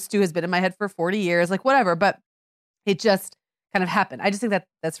supposed to has been in my head for 40 years, like whatever. But it just kind of happened. I just think that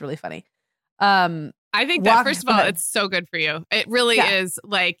that's really funny. I think that first of all, it's so good for you. It really is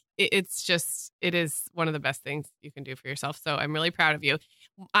like, it is one of the best things you can do for yourself. So I'm really proud of you.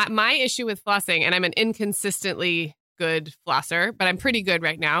 My issue with flossing, and I'm an inconsistently good flosser, but I'm pretty good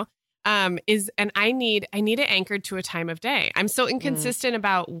right now, is I need it anchored to a time of day. I'm so inconsistent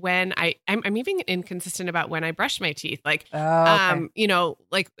about when I'm even inconsistent about when I brush my teeth. Like,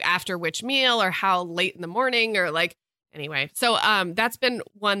 like after which meal or how late in the morning or like, anyway. So, that's been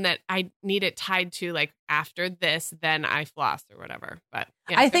one that I need it tied to, like after this, then I floss or whatever. But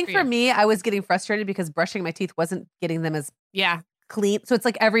yeah, I think for me, I was getting frustrated because brushing my teeth wasn't getting them as clean. So it's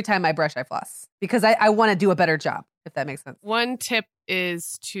like every time I brush, I floss because I want to do a better job, if that makes sense. One tip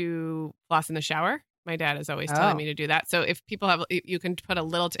is to floss in the shower. My dad is always telling me to do that. So if people have, you can put a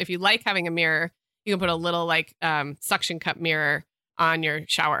little, if you like having a mirror, you can put a little like suction cup mirror on your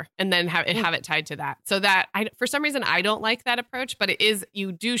shower and then have it tied to that. So that for some reason, I don't like that approach, but it is,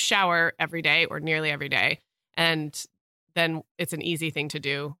 you do shower every day or nearly every day. And then it's an easy thing to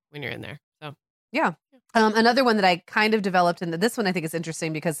do when you're in there. So Yeah. Another one that I kind of developed, and this one I think is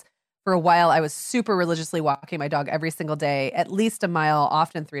interesting because for a while I was super religiously walking my dog every single day, at least a mile,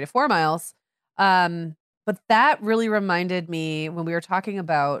 often 3 to 4 miles. But that really reminded me when we were talking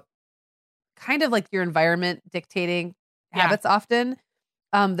about kind of like your environment dictating habits often,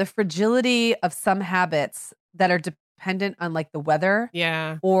 the fragility of some habits that are dependent on like the weather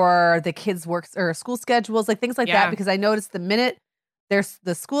or the kids' work or school schedules, like things like that. Because I noticed the minute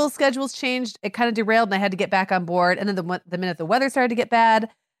the school schedules changed, it kind of derailed and I had to get back on board. And then the minute the weather started to get bad,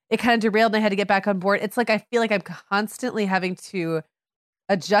 it kind of derailed and I had to get back on board. It's like I feel like I'm constantly having to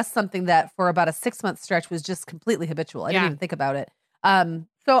adjust something that for about a 6-month stretch was just completely habitual. I didn't even think about it.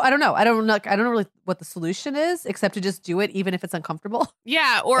 So I don't know. I don't know really what the solution is, except to just do it even if it's uncomfortable.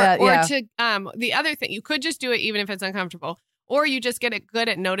 Yeah, or to the other thing, you could just do it even if it's uncomfortable, or you just get good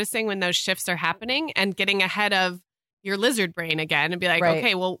at noticing when those shifts are happening and getting ahead of your lizard brain again and be like,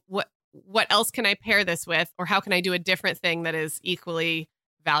 okay, well, what else can I pair this with, or how can I do a different thing that is equally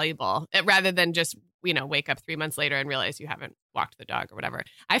valuable, rather than just wake up 3 months later and realize you haven't walked the dog or whatever.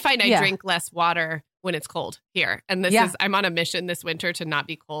 I find I drink less water when it's cold here. And this is, I'm on a mission this winter to not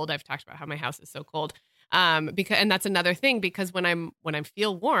be cold. I've talked about how my house is so cold. And that's another thing, because when I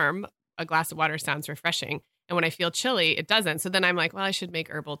feel warm, a glass of water sounds refreshing. And when I feel chilly, it doesn't. So then I'm like, well, I should make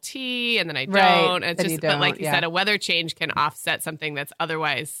herbal tea. And then I don't. And it's just, but like you said, a weather change can offset something that's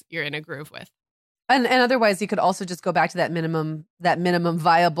otherwise you're in a groove with. And otherwise, you could also just go back to that minimum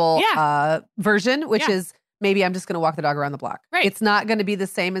viable version, which is maybe I'm just going to walk the dog around the block. Right. It's not going to be the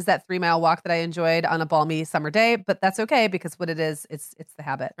same as that 3-mile walk that I enjoyed on a balmy summer day, but that's okay because what it is, it's the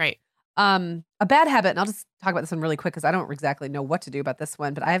habit. Right. A bad habit, and I'll just talk about this one really quick because I don't exactly know what to do about this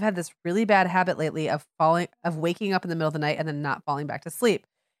one, but I've had this really bad habit lately of waking up in the middle of the night and then not falling back to sleep.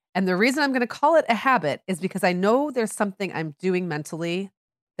 And the reason I'm going to call it a habit is because I know there's something I'm doing mentally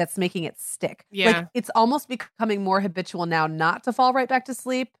that's making it stick. Yeah. Like it's almost becoming more habitual now not to fall right back to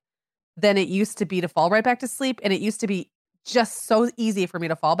sleep than it used to be to fall right back to sleep. And it used to be just so easy for me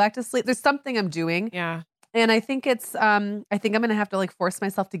to fall back to sleep. There's something I'm doing. Yeah. And I think I think I'm going to have to like force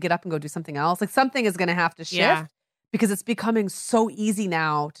myself to get up and go do something else. Like something is going to have to shift because it's becoming so easy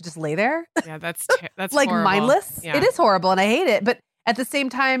now to just lay there. Yeah. That's like horrible. mindless. Yeah. It is horrible and I hate it. But at the same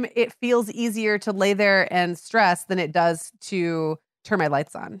time, it feels easier to lay there and stress than it does to turn my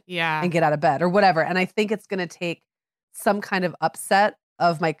lights on and get out of bed or whatever. And I think it's going to take some kind of upset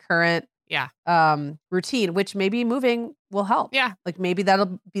of my current routine, which maybe moving will help. Yeah. Like maybe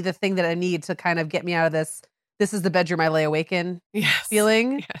that'll be the thing that I need to kind of get me out of this. This is the bedroom I lay awake in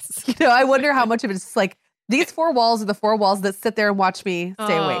feeling. Yes. I wonder how much of it's like these 4 walls are the 4 walls that sit there and watch me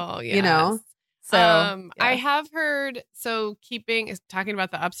stay awake, yes. So I have heard, talking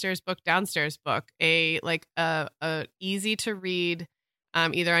about the upstairs book, downstairs book, a easy to read,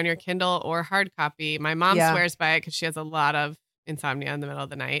 either on your Kindle or hard copy. My mom swears by it because she has a lot of insomnia in the middle of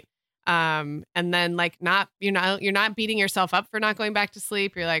the night. And then like you're not beating yourself up for not going back to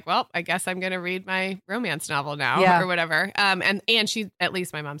sleep. You're like, well, I guess I'm going to read my romance novel now or whatever. And she, at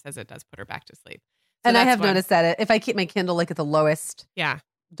least my mom says it does put her back to sleep. So and I have noticed that if I keep my Kindle like at the lowest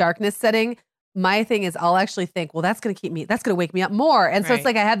darkness setting, my thing is I'll actually think, well, that's going to wake me up more. And so it's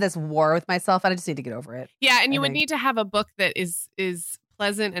like I had this war with myself and I just need to get over it. Yeah. And you would need to have a book that is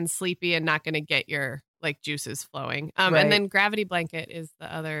pleasant and sleepy and not going to get your like juices flowing. And then Gravity Blanket is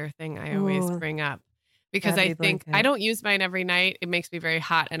the other thing I always bring up because I think I don't use mine every night. It makes me very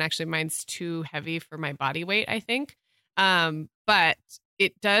hot. And actually mine's too heavy for my body weight, I think. But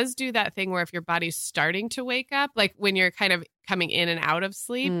it does do that thing where if your body's starting to wake up, like when you're kind of coming in and out of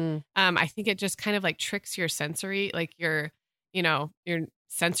sleep, I think it just kind of like tricks your sensory, like your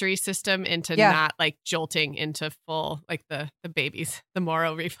sensory system into not like jolting into full, like the babies, the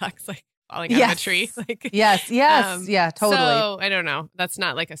Moro reflex, like falling out of a tree. Like, yes. Yeah, totally. So I don't know. That's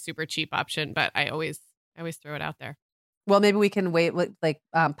not like a super cheap option, but I always throw it out there. Well, maybe we can wait,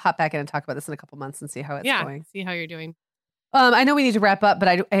 pop back in and talk about this in a couple months and see how it's going. See how you're doing. I know we need to wrap up, but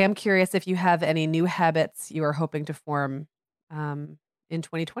I am curious if you have any new habits you are hoping to form in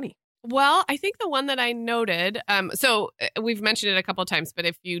 2020. Well, I think the one that I noted, so we've mentioned it a couple of times, but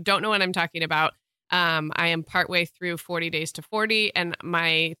if you don't know what I'm talking about, I am partway through 40 Days to 40. And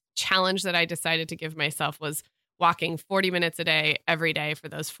my challenge that I decided to give myself was walking 40 minutes a day, every day for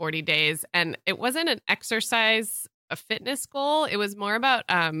those 40 days. And it wasn't an exercise, a fitness goal. It was more about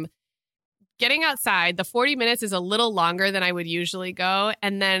getting outside. The 40 minutes is a little longer than I would usually go.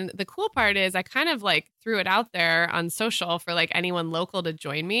 And then the cool part is I kind of like threw it out there on social for like anyone local to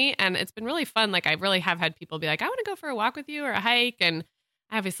join me. And it's been really fun. Like I really have had people be like, I want to go for a walk with you or a hike. And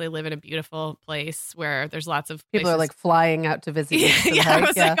I obviously live in a beautiful place where there's lots of People are places- like flying out to visit you. I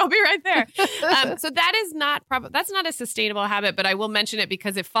was like, I'll be right there. So that is not that's not a sustainable habit, but I will mention it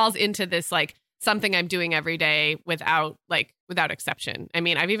because it falls into this like something I'm doing every day without exception. I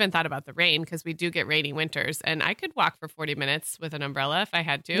mean, I've even thought about the rain because we do get rainy winters, and I could walk for 40 minutes with an umbrella if I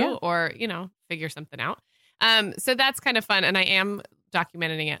had to, or figure something out. So that's kind of fun, and I am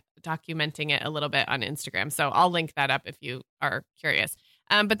documenting it a little bit on Instagram. So I'll link that up if you are curious.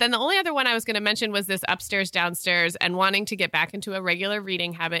 But then the only other one I was going to mention was this upstairs, downstairs, and wanting to get back into a regular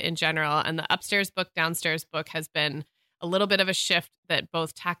reading habit in general. And the upstairs book, downstairs book has been a little bit of a shift that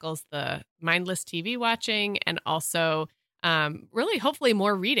both tackles the mindless TV watching and also really hopefully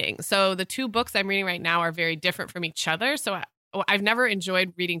more reading. So the two books I'm reading right now are very different from each other. So I've never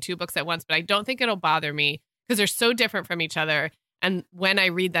enjoyed reading two books at once, but I don't think it'll bother me because they're so different from each other. And when I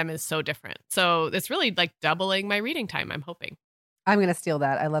read them is so different. So it's really like doubling my reading time, I'm hoping. I'm going to steal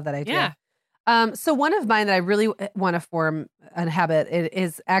that. I love that idea. Yeah. So one of mine that I really want to form a habit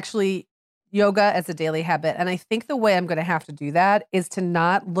is actually yoga as a daily habit. And I think the way I'm going to have to do that is to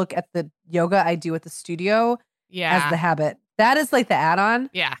not look at the yoga I do at the studio as the habit. That is like the add-on.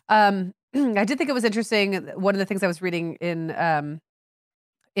 Yeah. I did think it was interesting. One of the things I was reading in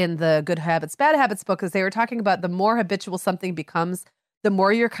the Good Habits, Bad Habits book is they were talking about the more habitual something becomes, the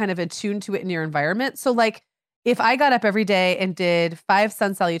more you're kind of attuned to it in your environment. So like, if I got up every day and did 5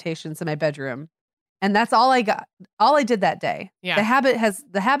 sun salutations in my bedroom, and that's all I did that day, the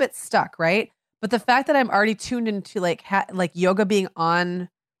habit stuck, right? But the fact that I'm already tuned into like yoga being on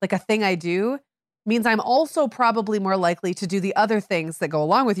like a thing I do means I'm also probably more likely to do the other things that go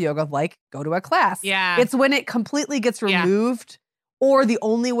along with yoga, like go to a class. Yeah. It's when it completely gets removed, or the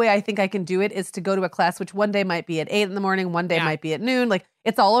only way I think I can do it is to go to a class, which one day might be at 8 a.m, one day might be at noon. Like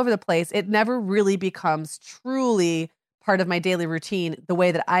it's all over the place. It never really becomes truly part of my daily routine the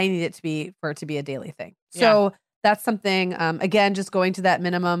way that I need it to be for it to be a daily thing. So that's something, again, just going to that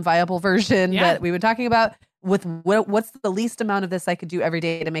minimum viable version that we've been talking about with what's the least amount of this I could do every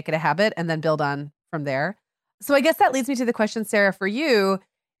day to make it a habit and then build on from there. So I guess that leads me to the question, Sarah, for you.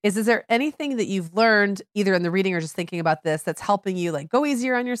 Is there anything that you've learned either in the reading or just thinking about this that's helping you like go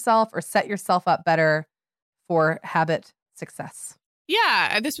easier on yourself or set yourself up better for habit success?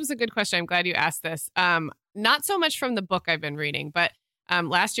 Yeah, this was a good question. I'm glad you asked this. Not so much from the book I've been reading, but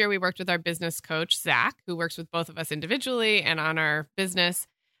last year we worked with our business coach, Zach, who works with both of us individually and on our business.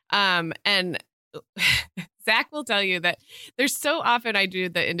 And Zach will tell you that there's so often I do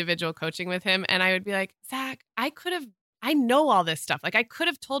the individual coaching with him and I would be like, Zach, I know all this stuff. Like I could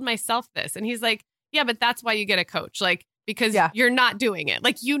have told myself this. And he's like, yeah, but that's why you get a coach. Like, because you're not doing it.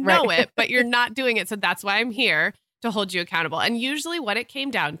 Like, you know it, but you're not doing it. So that's why I'm here to hold you accountable. And usually what it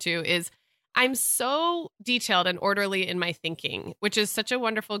came down to is I'm so detailed and orderly in my thinking, which is such a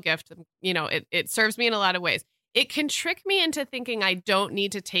wonderful gift. You know, it serves me in a lot of ways. It can trick me into thinking I don't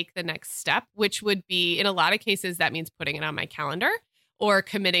need to take the next step, which would be, in a lot of cases, that means putting it on my calendar or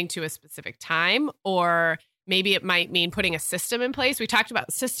committing to a specific time, or maybe it might mean putting a system in place. We talked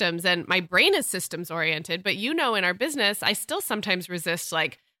about systems and my brain is systems oriented, but in our business, I still sometimes resist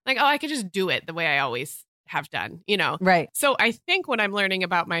like, oh, I could just do it the way I always have done, Right. So I think what I'm learning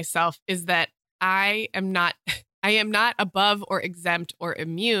about myself is that I am not above or exempt or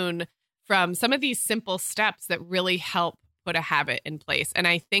immune from some of these simple steps that really help put a habit in place. And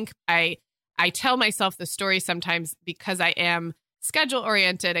I think I tell myself the story sometimes because I am schedule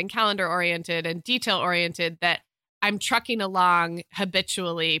oriented and calendar oriented and detail oriented that I'm trucking along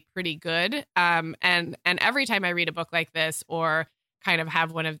habitually pretty good. And every time I read a book like this or kind of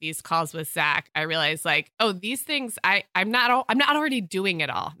have one of these calls with Zach, I realize like, oh, these things I'm not already doing it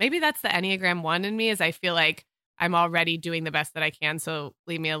all. Maybe that's the Enneagram 1 in me, is I feel like I'm already doing the best that I can. So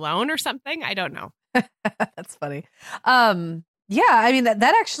leave me alone or something. I don't know. That's funny. Yeah, I mean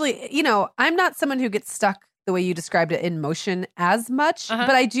that actually, I'm not someone who gets stuck the way you described it in motion as much, but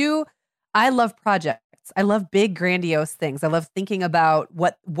I love projects. I love big, grandiose things. I love thinking about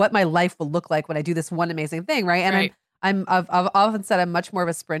what my life will look like when I do this one amazing thing, right? And I've often said I'm much more of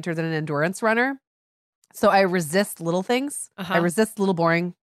a sprinter than an endurance runner. So I resist little things. I resist the little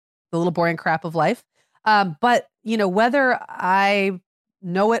boring crap of life. But whether I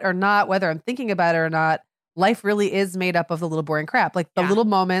know it or not, whether I'm thinking about it or not, life really is made up of the little boring crap. Like the little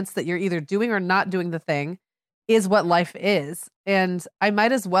moments that you're either doing or not doing the thing is what life is. And I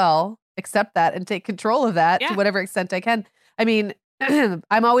might as well accept that and take control of that to whatever extent I can. I mean,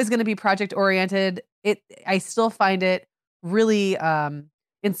 I'm always going to be project oriented. I still find it really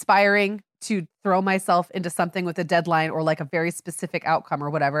inspiring to throw myself into something with a deadline or like a very specific outcome or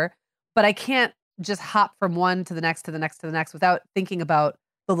whatever. But I can't just hop from one to the next to the next to the next without thinking about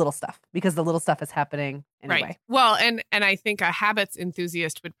the little stuff, because the little stuff is happening anyway. Right. Well, and I think a habits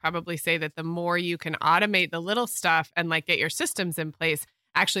enthusiast would probably say that the more you can automate the little stuff and like get your systems in place,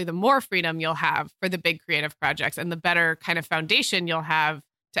 actually the more freedom you'll have for the big creative projects and the better kind of foundation you'll have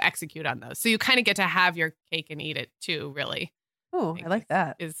to execute on those. So you kind of get to have your cake and eat it too, really. Oh, I like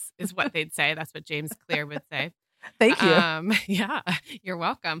that. Is what they'd say. That's what James Clear would say. Thank you. Yeah, you're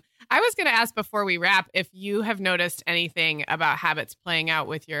welcome. I was going to ask before we wrap if you have noticed anything about habits playing out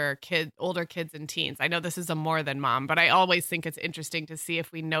with your older kids and teens. I know this is a more than mom, but I always think it's interesting to see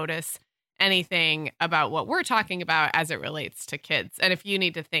if we notice anything about what we're talking about as it relates to kids. And if you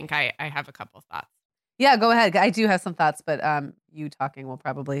need to think, I have a couple of thoughts. Yeah, go ahead. I do have some thoughts, but you talking will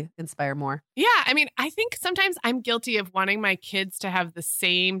probably inspire more. Yeah, I mean, I think sometimes I'm guilty of wanting my kids to have the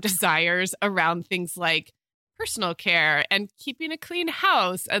same desires around things like personal care and keeping a clean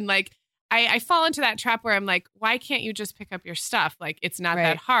house. And like, I fall into that trap where I'm like, why can't you just pick up your stuff? Like, it's not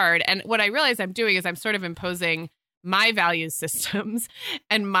that hard. And what I realize I'm doing is I'm sort of imposing my value systems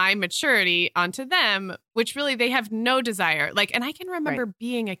and my maturity onto them, which really they have no desire. Like, and I can remember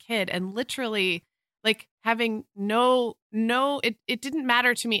being a kid and literally like having it didn't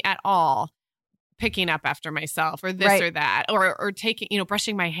matter to me at all picking up after myself or this or that, or taking,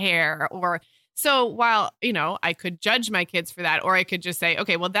 brushing my hair or. So while, I could judge my kids for that, or I could just say,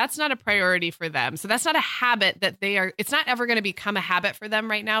 okay, well, that's not a priority for them. So that's not a habit that it's not ever going to become a habit for them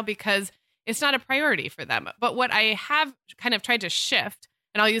right now because it's not a priority for them. But what I have kind of tried to shift,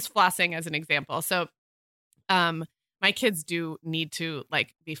 and I'll use flossing as an example. So my kids do need to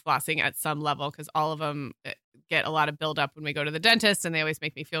like be flossing at some level because all of them get a lot of buildup when we go to the dentist and they always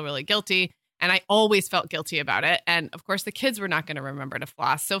make me feel really guilty. And I always felt guilty about it. And of course, the kids were not going to remember to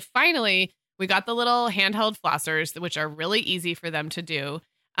floss. So finally, we got the little handheld flossers, which are really easy for them to do.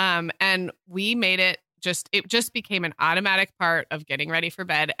 And we made it just became an automatic part of getting ready for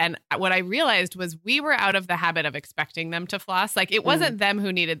bed. And what I realized was we were out of the habit of expecting them to floss. Like it wasn't them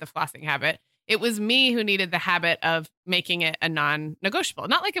who needed the flossing habit. It was me who needed the habit of making it a non-negotiable.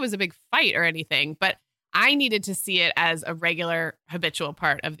 Not like it was a big fight or anything, but I needed to see it as a regular habitual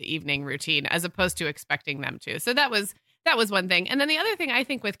part of the evening routine as opposed to expecting them to. So that was one thing. And then the other thing I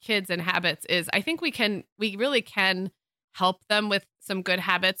think with kids and habits is I think we really can help them with some good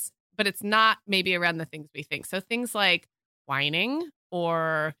habits, but it's not maybe around the things we think. So things like whining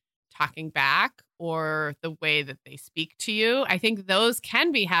or talking back or the way that they speak to you. I think those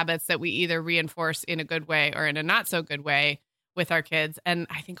can be habits that we either reinforce in a good way or in a not so good way with our kids. And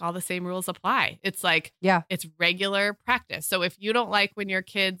I think all the same rules apply. It's like, it's regular practice. So if you don't like when your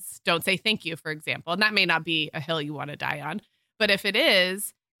kids don't say thank you, for example, and that may not be a hill you want to die on, but if it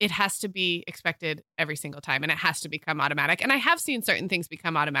is, it has to be expected every single time and it has to become automatic. And I have seen certain things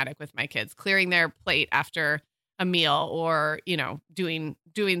become automatic with my kids, clearing their plate after a meal or,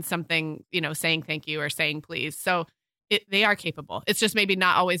 doing something, saying thank you or saying please. So they are capable. It's just maybe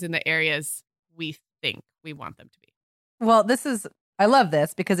not always in the areas we think we want them to be. Well, I love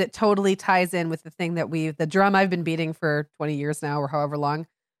this because it totally ties in with the thing that the drum I've been beating for 20 years now or however long,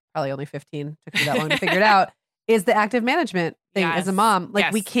 probably only 15, took me that long to figure it out, is the active management thing as a mom.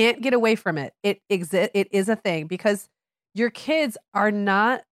 Like we can't get away from it. It is a thing because your kids are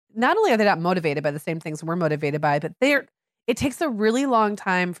not only are they not motivated by the same things we're motivated by, but it takes a really long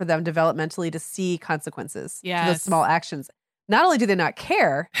time for them developmentally to see consequences to those small actions. Not only do they not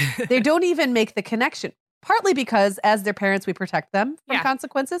care, they don't even make the connection. Partly because as their parents, we protect them from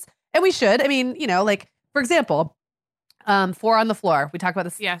consequences. And we should. I mean, like, for example, 4 on the floor. We talked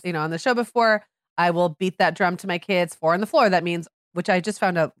about this, on the show before. I will beat that drum to my kids. 4 on the floor. That means, which I just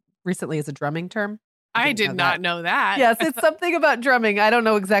found out recently is a drumming term. I did not know that. Yes, it's something about drumming. I don't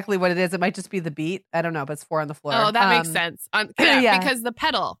know exactly what it is. It might just be the beat. I don't know, but it's 4 on the floor. Oh, that makes sense. Because the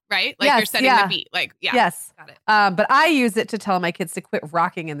pedal, right? Like you're setting the beat. Like, Yes. Got it. But I use it to tell my kids to quit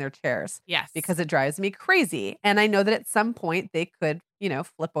rocking in their chairs. Yes. Because it drives me crazy. And I know that at some point they could,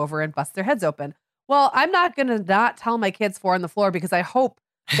 flip over and bust their heads open. Well, I'm not going to not tell my kids 4 on the floor because I hope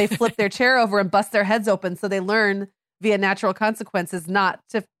they flip their chair over and bust their heads open so they learn via natural consequences not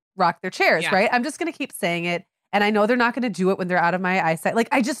to rock their chairs, right? I'm just going to keep saying it. And I know they're not going to do it when they're out of my eyesight. Like,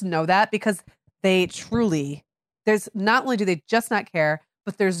 I just know that because they truly, there's not only do they just not care,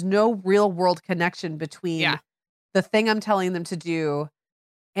 but there's no real world connection between the thing I'm telling them to do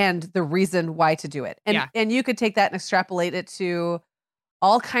and the reason why to do it. And you could take that and extrapolate it to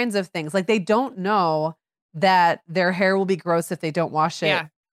all kinds of things. Like, they don't know that their hair will be gross if they don't wash it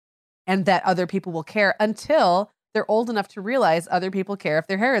and that other people will care until they're old enough to realize other people care if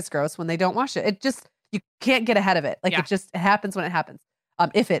their hair is gross when they don't wash it. It just, you can't get ahead of it. Like it happens when it happens.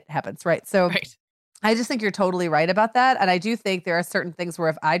 If it happens, right? So I just think you're totally right about that. And I do think there are certain things where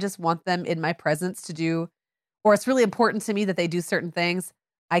if I just want them in my presence to do, or it's really important to me that they do certain things,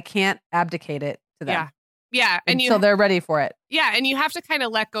 I can't abdicate it to them. Yeah. Yeah. Until they're ready for it. Yeah. And you have to kind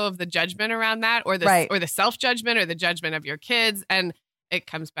of let go of the judgment around that, or the self-judgment, or the judgment of your kids. And it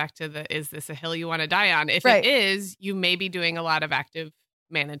comes back to is this a hill you want to die on? If it is, you may be doing a lot of active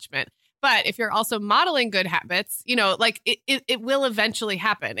management. But if you're also modeling good habits, like it will eventually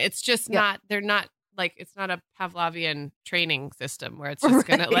happen. It's just they're not like, it's not a Pavlovian training system where it's just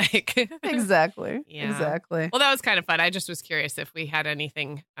going to like. Exactly. Yeah. Exactly. Well, that was kind of fun. I just was curious if we had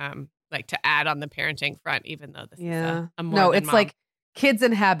anything like to add on the parenting front, even though this is a more no, than it's mom. Like kids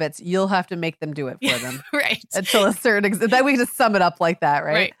and habits. You'll have to make them do it for them. Right. Until a certain extent. That we just sum it up like that,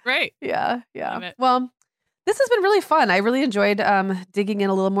 right? Right. Yeah. Yeah. Well, this has been really fun. I really enjoyed digging in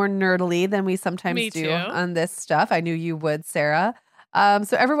a little more nerdily than we sometimes do on this stuff. I knew you would, Sarah.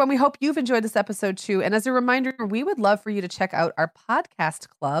 So everyone, we hope you've enjoyed this episode too. And as a reminder, we would love for you to check out our podcast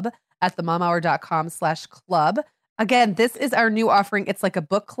club at themomhour.com/club. Again, this is our new offering. It's like a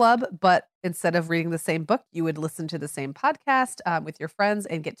book club, but instead of reading the same book, you would listen to the same podcast with your friends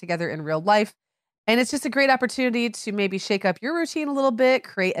and get together in real life. And it's just a great opportunity to maybe shake up your routine a little bit,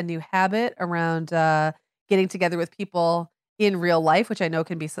 create a new habit around getting together with people in real life, which I know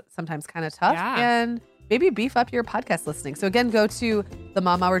can be sometimes kind of tough, and maybe beef up your podcast listening. So again, go to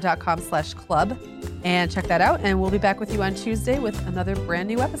themomhour.com/club and check that out. And we'll be back with you on Tuesday with another brand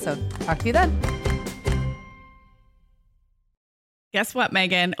new episode. Talk to you then. Guess what,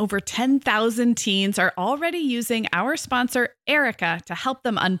 Megan? Over 10,000 teens are already using our sponsor, Erica, to help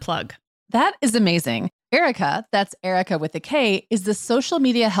them unplug. That is amazing. Erica, that's Erica with a K, is the social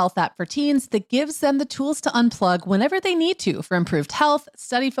media health app for teens that gives them the tools to unplug whenever they need to for improved health,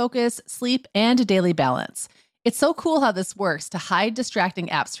 study focus, sleep, and daily balance. It's so cool how this works to hide distracting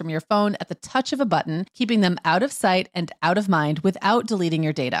apps from your phone at the touch of a button, keeping them out of sight and out of mind without deleting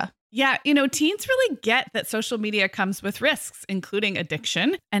your data. Yeah, teens really get that social media comes with risks, including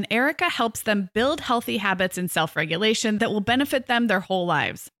addiction, and Erica helps them build healthy habits and self-regulation that will benefit them their whole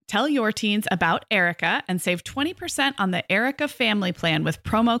lives. Tell your teens about Erica and save 20% on the Erica family plan with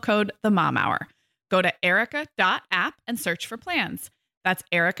promo code TheMomHour. Go to erica.app and search for plans. That's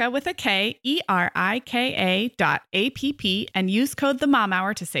Erica with a K, ERIKA.app, and use code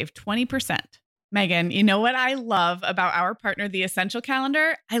TheMomHour to save 20%. Megan, you know what I love about our partner, The Essential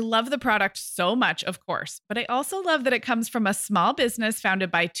Calendar? I love the product so much, of course, but I also love that it comes from a small business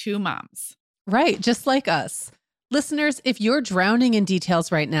founded by two moms. Right, just like us. Listeners, if you're drowning in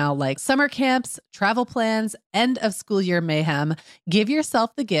details right now, like summer camps, travel plans, end of school year mayhem, give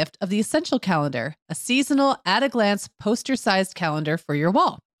yourself the gift of The Essential Calendar, a seasonal, at-a-glance, poster-sized calendar for your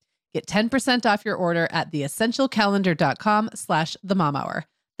wall. Get 10% off your order at theessentialcalendar.com/themomhour.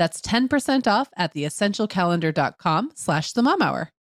 That's 10% off at theessentialcalendar.com/themomhour.